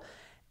middle.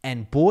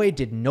 And boy,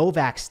 did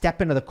Novak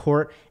step into the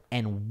court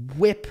and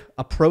whip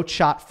approach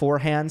shot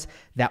forehands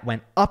that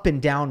went up and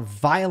down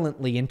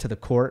violently into the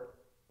court.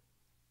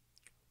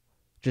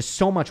 Just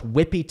so much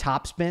whippy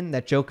topspin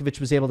that Djokovic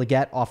was able to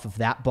get off of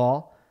that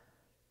ball.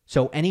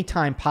 So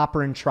anytime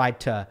Popyrin tried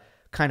to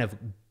kind of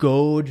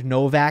goad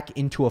Novak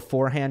into a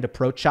forehand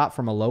approach shot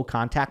from a low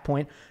contact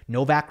point,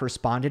 Novak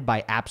responded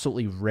by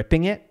absolutely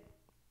ripping it.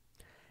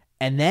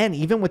 And then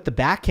even with the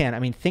backhand, I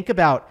mean, think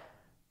about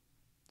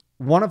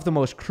one of the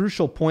most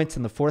crucial points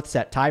in the fourth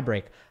set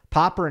tiebreak.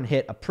 Popyrin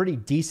hit a pretty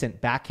decent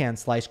backhand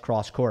slice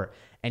cross court,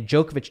 and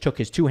Djokovic took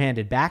his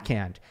two-handed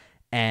backhand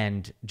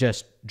and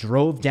just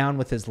drove down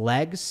with his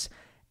legs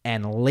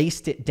and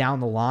laced it down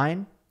the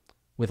line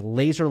with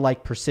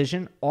laser-like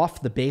precision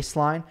off the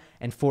baseline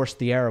and forced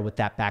the error with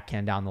that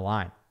backhand down the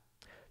line.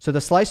 So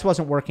the slice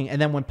wasn't working, and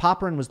then when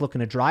Popyrin was looking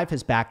to drive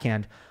his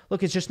backhand,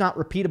 look, it's just not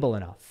repeatable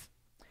enough.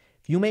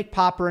 If you make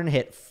Popyrin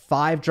hit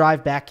 5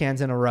 drive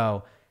backhands in a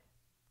row,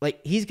 like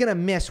he's going to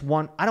miss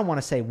one, I don't want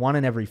to say 1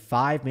 in every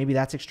 5, maybe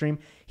that's extreme.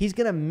 He's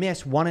going to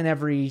miss 1 in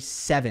every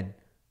 7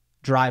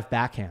 drive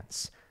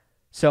backhands.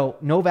 So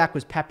Novak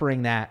was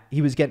peppering that.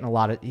 He was getting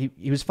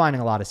he was finding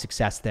a lot of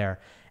success there.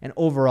 And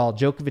overall,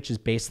 Djokovic's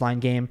baseline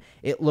game,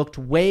 it looked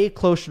way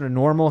closer to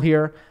normal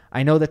here.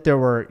 I know that there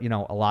were,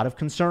 a lot of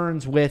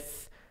concerns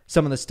with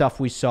some of the stuff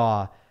we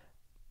saw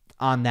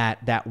on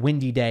that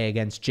windy day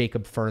against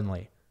Jacob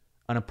Fernley,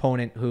 an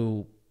opponent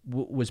who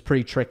was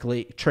pretty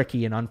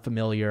tricky and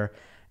unfamiliar.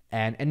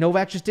 And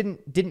Novak just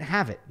didn't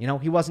have it.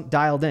 He wasn't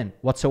dialed in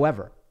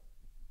whatsoever.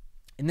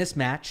 In this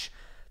match,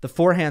 the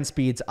forehand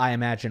speeds, I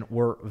imagine,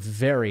 were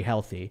very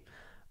healthy.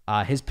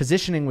 His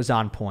positioning was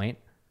on point.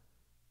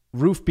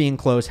 Roof being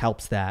close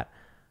helps that.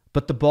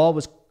 But the ball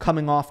was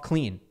coming off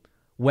clean,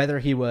 whether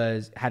he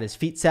had his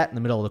feet set in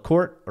the middle of the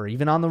court or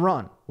even on the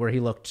run, where he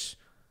looked,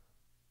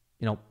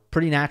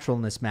 pretty natural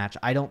in this match.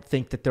 I don't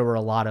think that there were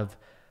a lot of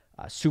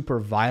super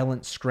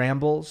violent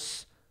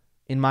scrambles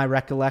in my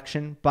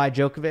recollection by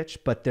Djokovic,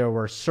 but there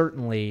were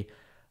certainly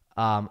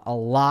a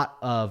lot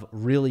of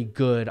really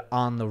good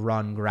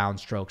on-the-run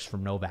ground strokes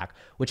from Novak,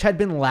 which had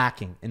been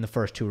lacking in the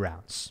first 2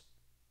 rounds.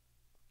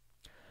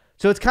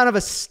 So it's kind of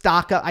a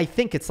stock up. I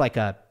think it's like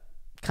a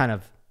kind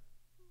of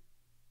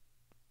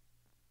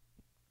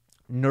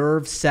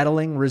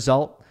nerve-settling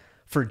result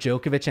for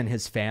Djokovic and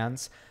his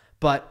fans.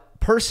 But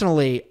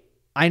personally,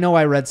 I know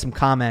I read some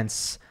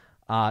comments.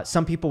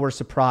 Some people were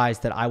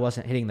surprised that I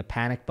wasn't hitting the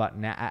panic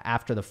button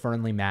after the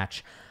Fernley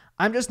match.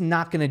 I'm just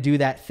not going to do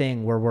that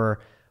thing where we're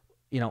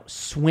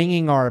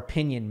swinging our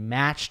opinion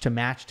match to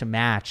match to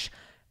match,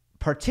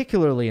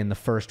 particularly in the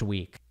first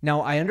week.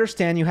 Now, I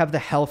understand you have the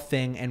health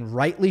thing, and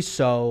rightly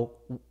so.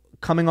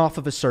 Coming off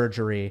of a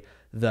surgery,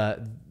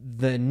 the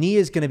knee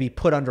is going to be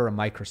put under a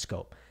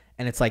microscope.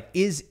 And it's like,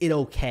 is it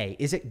okay?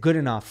 Is it good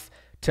enough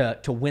to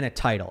win a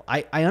title?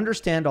 I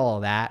understand all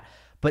of that,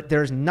 but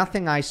there's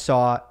nothing I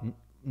saw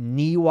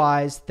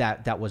knee-wise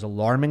that was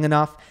alarming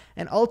enough.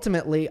 And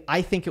ultimately,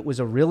 I think it was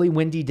a really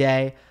windy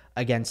day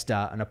against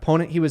an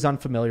opponent he was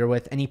unfamiliar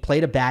with, and he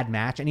played a bad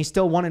match, and he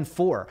still won in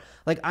 4.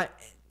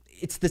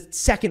 It's the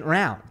second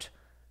round.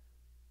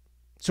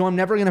 So I'm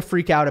never going to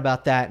freak out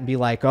about that and be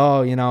like,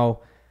 oh,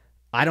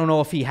 I don't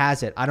know if he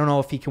has it. I don't know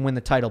if he can win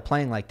the title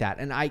playing like that.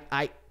 And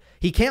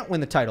he can't win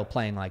the title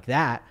playing like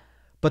that.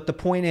 But the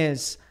point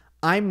is,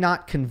 I'm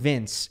not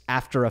convinced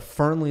after a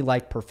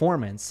Fernley-like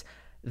performance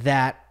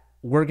that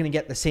we're going to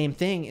get the same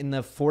thing in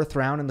the 4th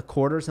round, in the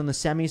quarters, and the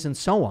semis, and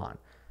so on.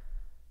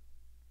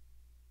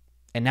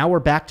 And now we're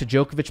back to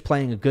Djokovic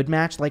playing a good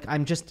match. Like, I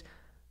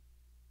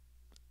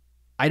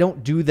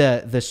don't do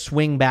the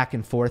swing back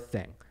and forth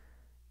thing.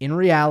 In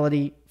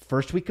reality,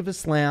 first week of a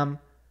slam,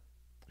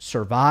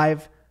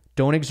 survive,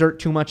 don't exert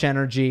too much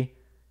energy.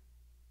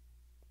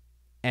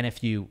 And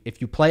if you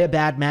play a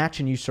bad match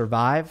and you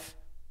survive,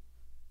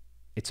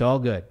 it's all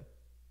good.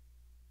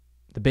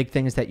 The big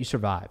thing is that you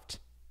survived.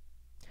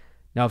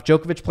 Now, if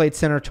Djokovic played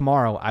center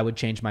tomorrow, I would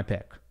change my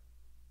pick.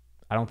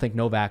 I don't think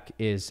Novak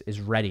is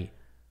ready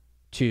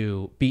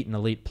to beat an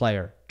elite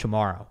player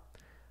tomorrow.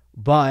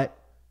 But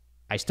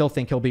I still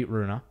think he'll beat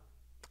Rune,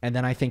 and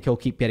then I think he'll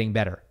keep getting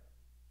better.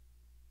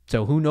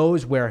 So who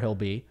knows where he'll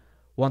be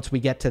once we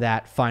get to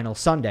that final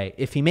Sunday,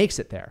 if he makes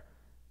it there.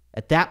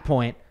 At that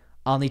point,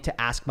 I'll need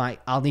to ask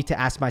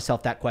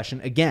myself that question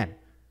again.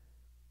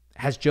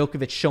 Has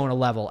Djokovic shown a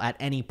level at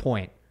any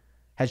point?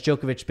 Has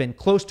Djokovic been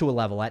close to a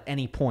level at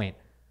any point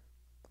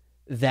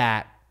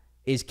that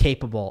is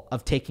capable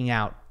of taking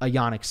out a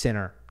Jannik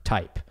Sinner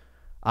type?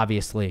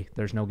 Obviously,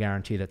 there's no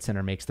guarantee that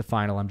Sinner makes the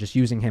final. I'm just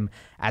using him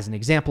as an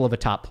example of a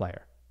top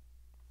player.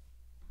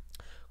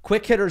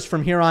 Quick hitters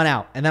from here on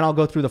out, and then I'll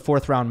go through the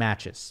fourth round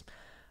matches.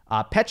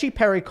 Mpetshi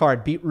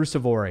Perricard beat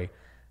Ruusuvuori.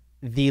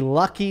 The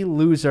lucky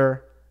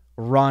loser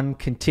run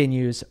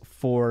continues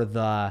for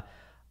the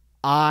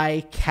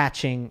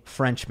eye-catching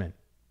Frenchman.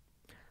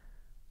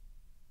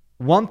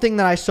 One thing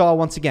that I saw,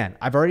 once again,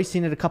 I've already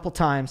seen it a couple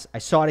times. I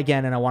saw it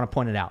again, and I want to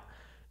point it out.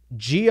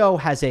 Gio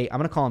has I'm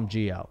going to call him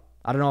Gio.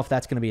 I don't know if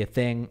that's going to be a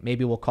thing.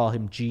 Maybe we'll call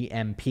him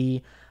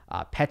GMP.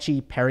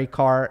 Mpetshi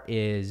Perricard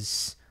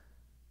it's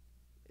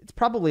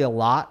probably a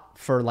lot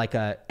for like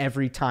a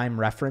every time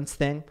reference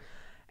thing.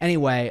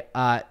 Anyway,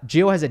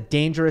 Gio has a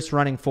dangerous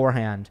running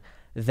forehand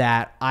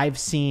that I've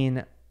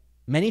seen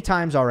many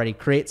times already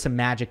create some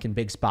magic in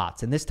big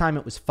spots. And this time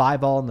it was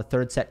 5-all in the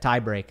third set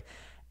tiebreak.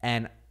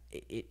 And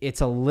it's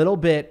a little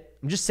bit,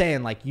 I'm just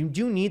saying, like, you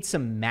do need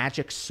some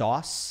magic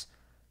sauce.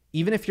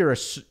 Even if you're a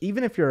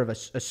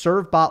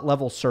serve bot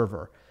level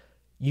server,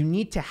 you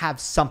need to have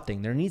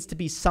something. There needs to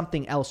be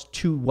something else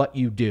to what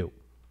you do.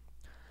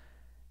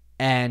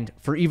 And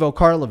for Ivo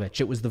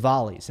Karlovic, it was the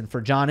volleys. And for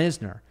John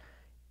Isner,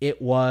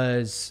 it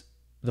was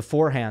the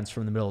forehands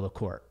from the middle of the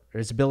court.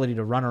 His ability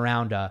to run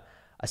around a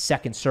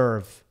second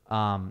serve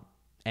and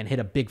hit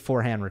a big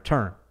forehand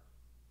return.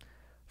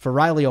 For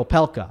Riley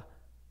Opelka,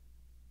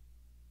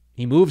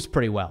 he moves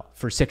pretty well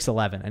for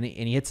 6'11", and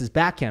he hits his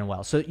backhand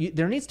well. So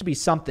there needs to be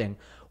something.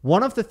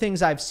 One of the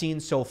things I've seen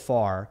so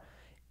far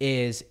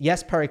is,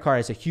 yes, Perricard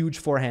has a huge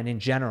forehand in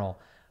general,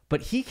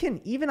 but he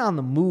can, even on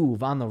the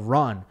move, on the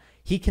run,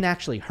 he can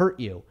actually hurt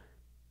you,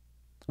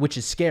 which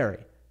is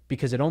scary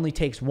because it only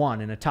takes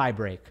one in a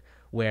tiebreak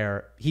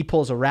where he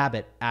pulls a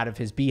rabbit out of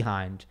his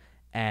behind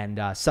and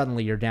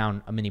suddenly you're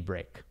down a mini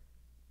break.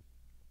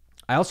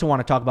 I also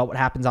want to talk about what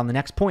happens on the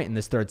next point in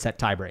this third set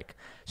tiebreak.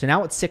 So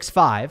now it's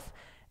 6-5,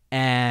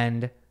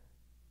 and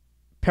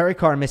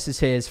Perricard misses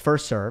his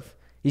first serve.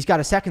 He's got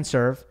a second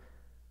serve.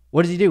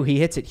 What does he do? He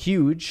hits it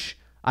huge.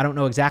 I don't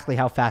know exactly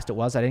how fast it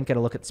was. I didn't get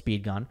a look at the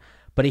speed gun,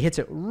 but he hits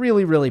it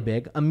really, really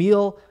big.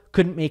 Emil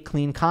couldn't make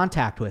clean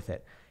contact with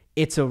it.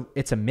 It's a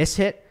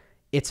mishit.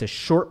 It's a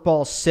short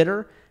ball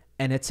sitter,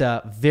 and it's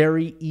a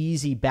very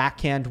easy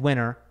backhand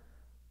winner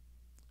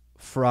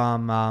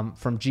from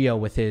Gio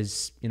with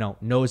his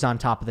nose on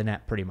top of the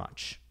net pretty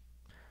much.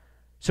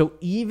 So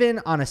even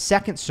on a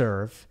second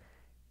serve,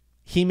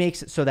 he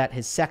makes it so that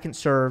his second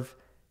serve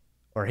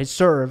or his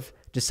serve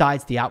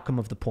decides the outcome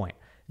of the point.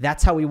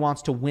 That's how he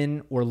wants to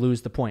win or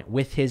lose the point,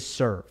 with his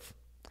serve.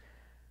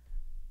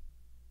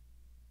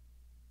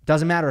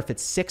 Doesn't matter if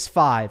it's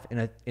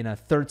 6-5 in a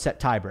third set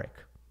tiebreak.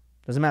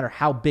 Doesn't matter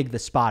how big the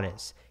spot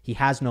is. He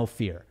has no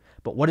fear.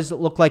 But what does it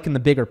look like in the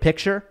bigger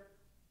picture?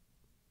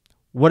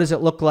 What does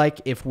it look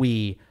like if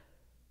we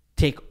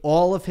take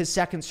all of his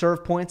second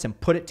serve points and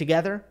put it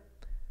together?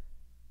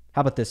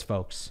 How about this,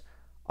 folks?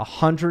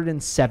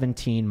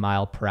 117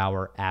 mile per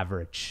hour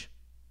average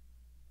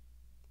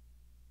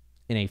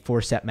in a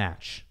 4-set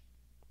match.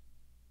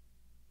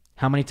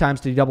 How many times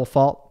did he double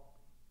fault?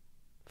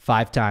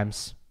 5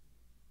 times.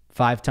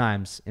 5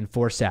 times in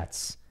 4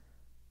 sets.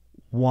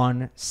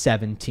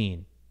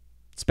 117.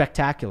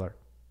 Spectacular.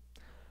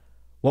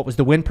 What was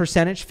the win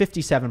percentage?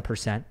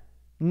 57%.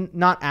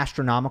 Not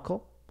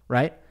astronomical,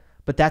 right?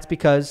 But that's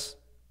because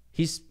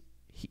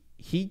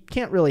he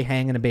can't really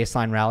hang in a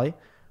baseline rally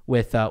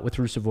with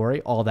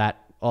Ruusuvuori all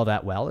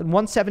that well. And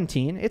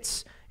 117,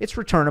 it's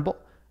returnable.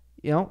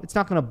 It's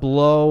not going to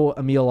blow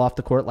Emil off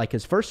the court like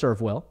his first serve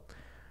will.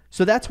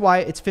 So that's why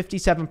it's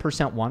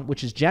 57% won,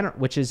 which is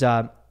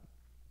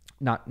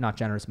not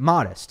generous,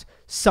 modest,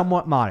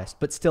 somewhat modest,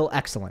 but still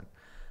excellent.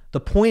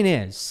 The point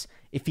is,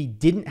 if he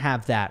didn't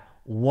have that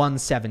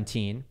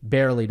 117,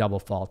 barely double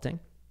faulting,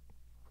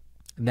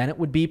 then it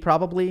would be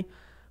probably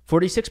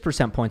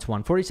 46% points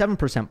won,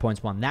 47%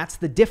 points won. That's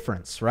the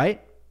difference,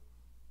 right?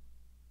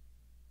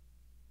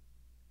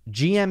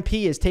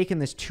 GMP has taken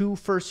this 2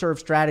 first serve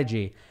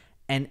strategy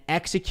and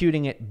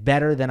executing it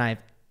better than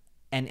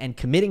and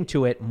committing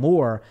to it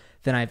more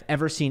than I've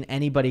ever seen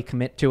anybody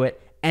commit to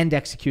it and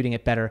executing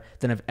it better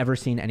than I've ever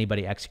seen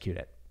anybody execute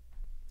it.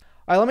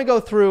 All right, let me go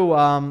through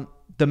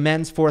the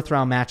men's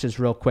fourth-round matches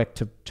real quick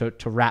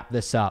to wrap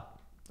this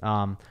up.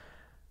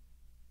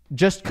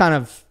 Just kind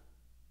of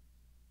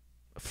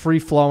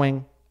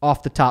free-flowing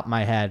off the top of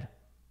my head.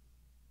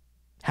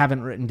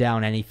 Haven't written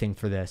down anything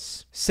for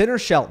this. Sinner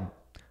Shelton.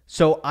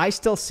 So I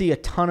still see a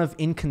ton of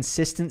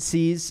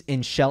inconsistencies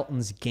in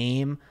Shelton's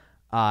game.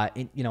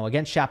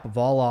 Against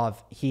Shapovalov,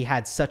 he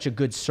had such a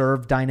good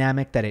serve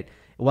dynamic that it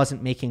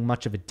wasn't making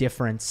much of a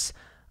difference.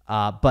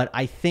 But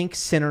I think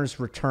Sinner's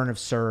return of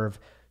serve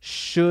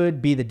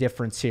should be the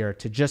difference here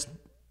to just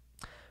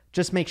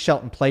make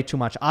Shelton play too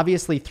much.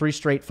 Obviously, 3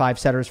 straight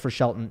 5-setters for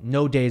Shelton,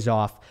 no days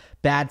off,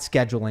 bad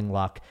scheduling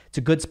luck. It's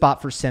a good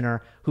spot for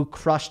Sinner, who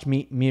crushed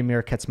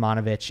Miomir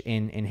Kecmanovic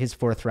in his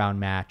fourth-round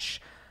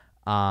match.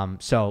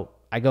 So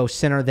I go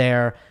Sinner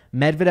there.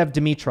 Medvedev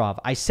Dimitrov.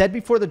 I said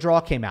before the draw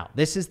came out,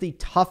 this is the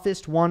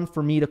toughest one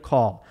for me to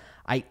call.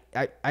 I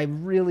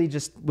really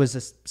just was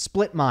a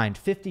split mind,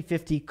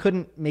 50-50,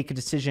 couldn't make a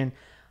decision.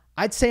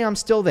 I'd say I'm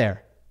still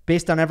there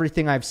based on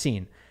everything I've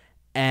seen.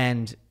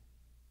 And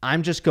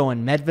I'm just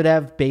going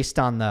Medvedev based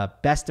on the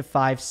best of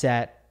 5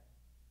 set,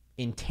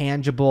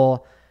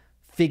 intangible,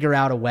 figure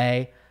out a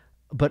way.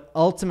 But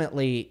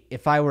ultimately,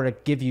 if I were to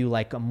give you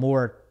like a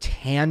more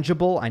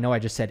tangible, I know I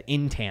just said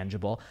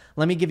intangible,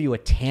 let me give you a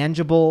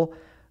tangible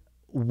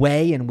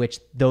way in which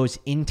those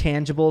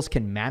intangibles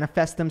can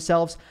manifest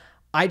themselves.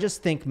 I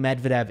just think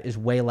Medvedev is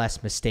way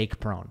less mistake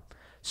prone.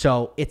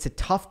 So it's a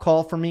tough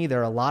call for me. There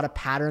are a lot of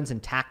patterns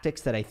and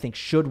tactics that I think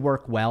should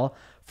work well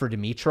for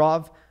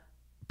Dimitrov,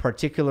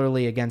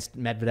 particularly against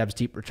Medvedev's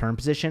deep return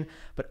position.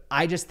 But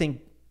I just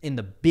think in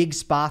the big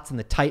spots and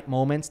the tight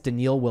moments,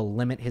 Daniil will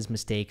limit his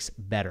mistakes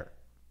better.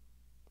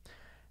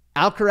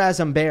 Alcaraz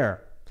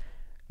Humbert,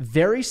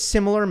 very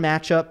similar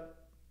matchup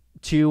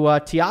to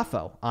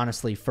Tiafoe,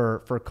 honestly, for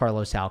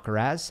Carlos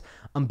Alcaraz.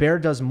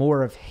 Humbert does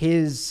more of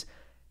his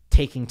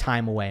taking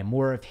time away,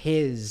 more of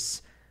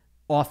his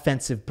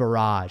offensive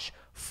barrage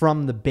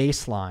from the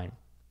baseline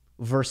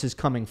versus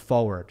coming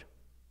forward.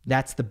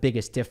 That's the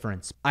biggest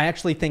difference. I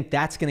actually think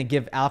that's going to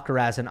give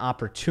Alcaraz an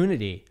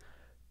opportunity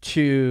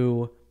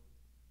to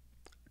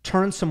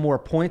turn some more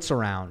points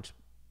around,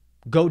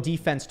 go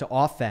defense to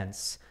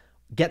offense,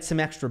 get some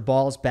extra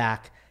balls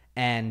back,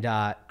 and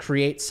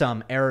create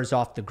some errors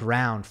off the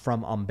ground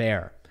from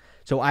Humbert.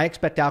 So I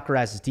expect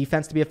Alcaraz's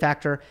defense to be a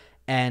factor,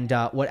 and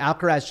what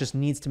Alcaraz just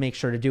needs to make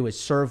sure to do is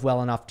serve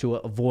well enough to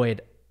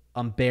avoid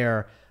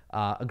Humbert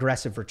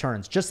aggressive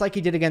returns, just like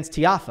he did against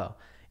Tiafoe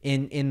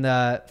in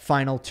the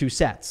final 2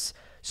 sets.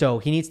 So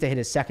he needs to hit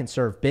his second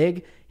serve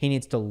big. He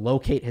needs to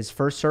locate his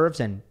first serves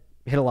and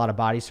hit a lot of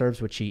body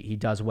serves, which he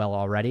does well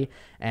already.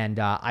 And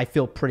I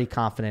feel pretty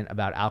confident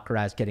about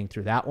Alcaraz getting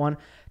through that one.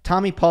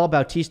 Tommy Paul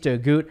Bautista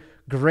Agut,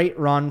 great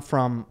run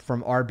from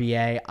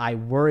RBA. I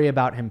worry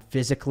about him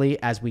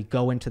physically as we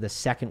go into the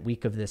second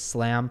week of this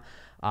slam.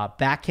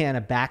 Backhand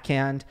to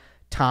backhand,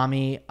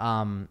 Tommy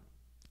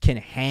can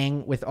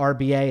hang with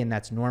RBA, and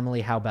that's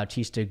normally how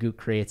Bautista Agut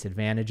creates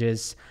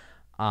advantages.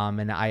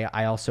 And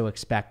I also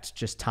expect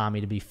just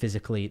Tommy to be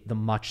physically the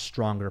much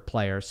stronger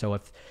player. So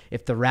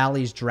if the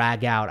rallies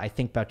drag out, I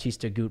think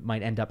Bautista Agut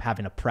might end up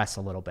having to press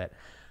a little bit.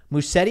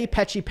 Musetti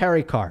Mpetshi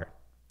Perricard,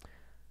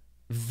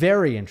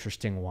 very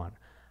interesting one.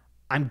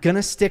 I'm going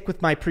to stick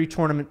with my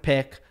pre-tournament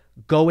pick,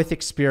 go with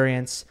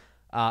experience.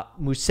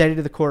 Musetti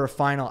to the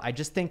quarterfinal. I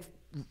just think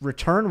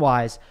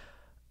return-wise,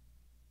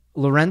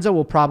 Lorenzo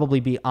will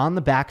probably be on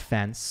the back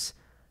fence,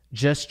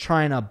 just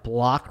trying to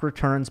block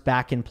returns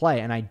back in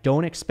play. And I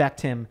don't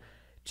expect him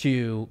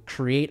to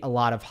create a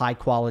lot of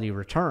high-quality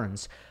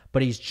returns,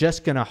 but he's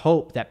just going to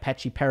hope that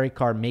Mpetshi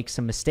Perricard makes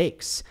some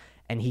mistakes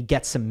and he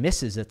gets some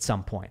misses at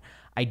some point.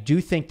 I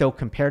do think, though,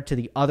 compared to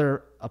the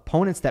other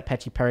opponents that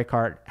Mpetshi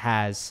Perricard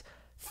has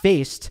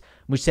faced,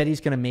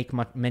 Musetti's going to make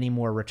many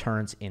more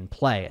returns in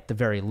play at the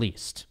very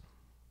least.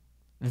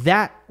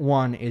 That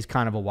one is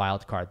kind of a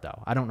wild card,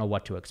 though. I don't know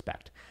what to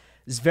expect.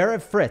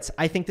 Zverev Fritz,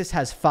 I think this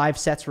has 5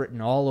 sets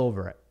written all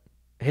over it.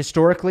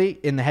 Historically,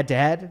 in the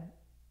head-to-head,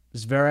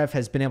 Zverev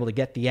has been able to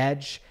get the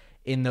edge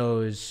in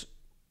those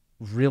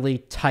really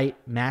tight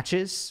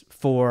matches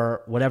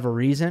for whatever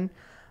reason.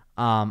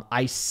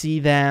 I see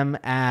them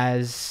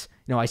as,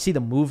 I see the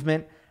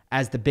movement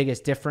as the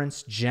biggest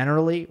difference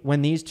generally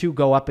when these two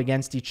go up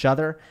against each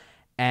other.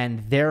 And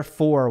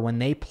therefore, when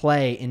they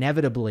play,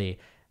 inevitably,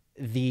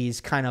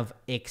 these kind of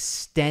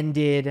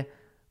extended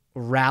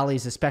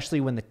rallies,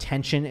 especially when the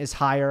tension is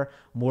higher,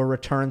 more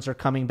returns are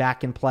coming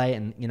back in play,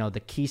 and the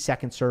key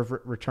second serve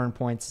return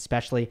points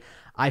especially.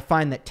 I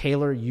find that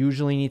Taylor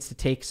usually needs to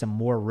take some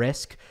more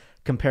risk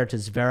compared to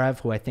Zverev,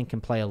 who I think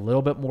can play a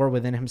little bit more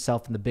within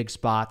himself in the big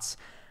spots.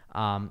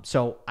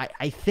 So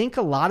I think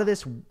a lot of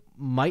this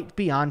might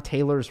be on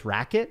Taylor's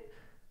racket,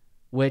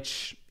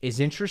 which is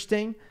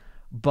interesting,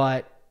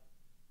 but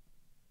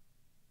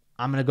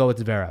I'm going to go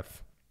with Zverev.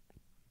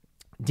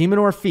 De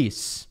Minaur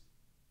Fils.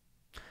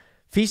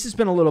 Fils has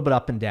been a little bit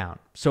up and down.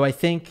 So I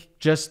think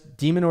just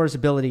De Minaur's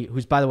ability,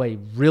 who's, by the way,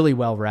 really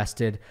well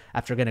rested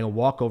after getting a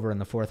walkover in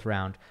the 4th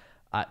round,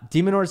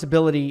 De Minaur's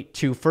ability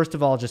to, first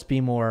of all, just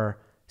be more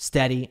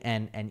steady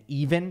and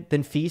even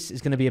than Fils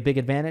is going to be a big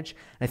advantage.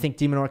 And I think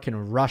De Minaur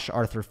can rush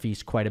Arthur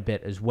Fils quite a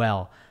bit as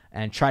well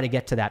and try to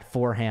get to that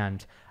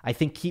forehand. I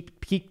think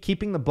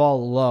keeping the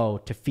ball low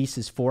to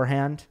Fis's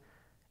forehand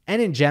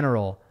and in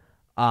general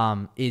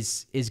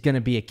is going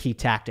to be a key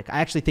tactic. I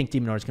actually think De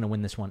Minaur is going to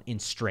win this one in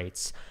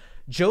straights.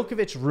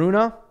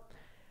 Djokovic-Rune,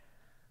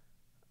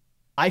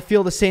 I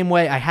feel the same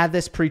way. I had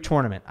this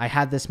pre-tournament. I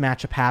had this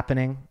matchup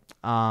happening.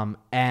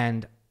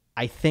 And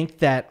I think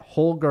that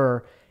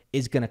Holger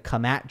is going to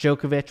come at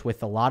Djokovic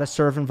with a lot of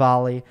serve and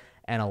volley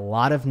and a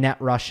lot of net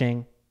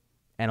rushing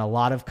and a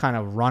lot of kind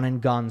of run and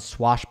gun,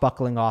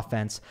 swashbuckling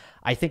offense.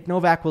 I think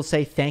Novak will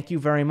say, thank you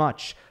very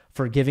much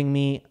for giving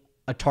me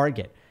a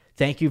target.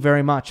 Thank you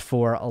very much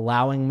for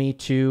allowing me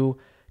to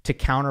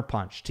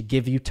counterpunch, to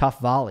give you tough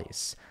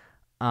volleys.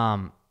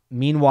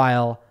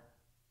 Meanwhile,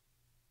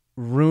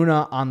 Rune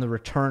on the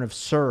return of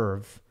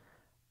serve,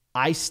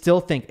 I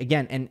still think,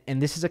 again,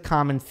 and this is a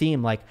common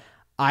theme, like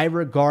I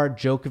regard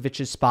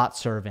Djokovic's spot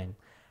serving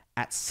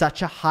at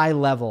such a high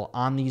level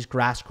on these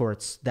grass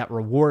courts that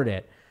reward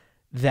it,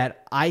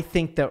 that I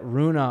think that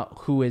Rune,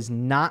 who is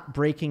not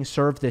breaking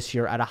serve this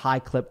year at a high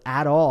clip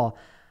at all,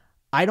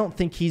 I don't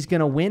think he's going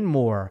to win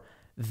more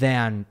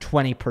than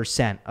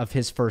 20% of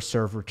his first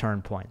serve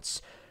return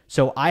points.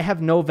 So I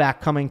have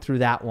Novak coming through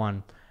that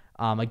one,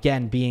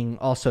 again, being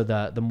also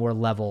the more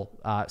level,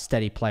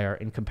 steady player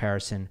in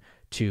comparison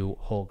to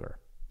Holger.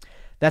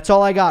 That's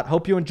all I got.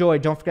 Hope you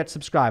enjoyed. Don't forget to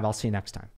subscribe. I'll see you next time.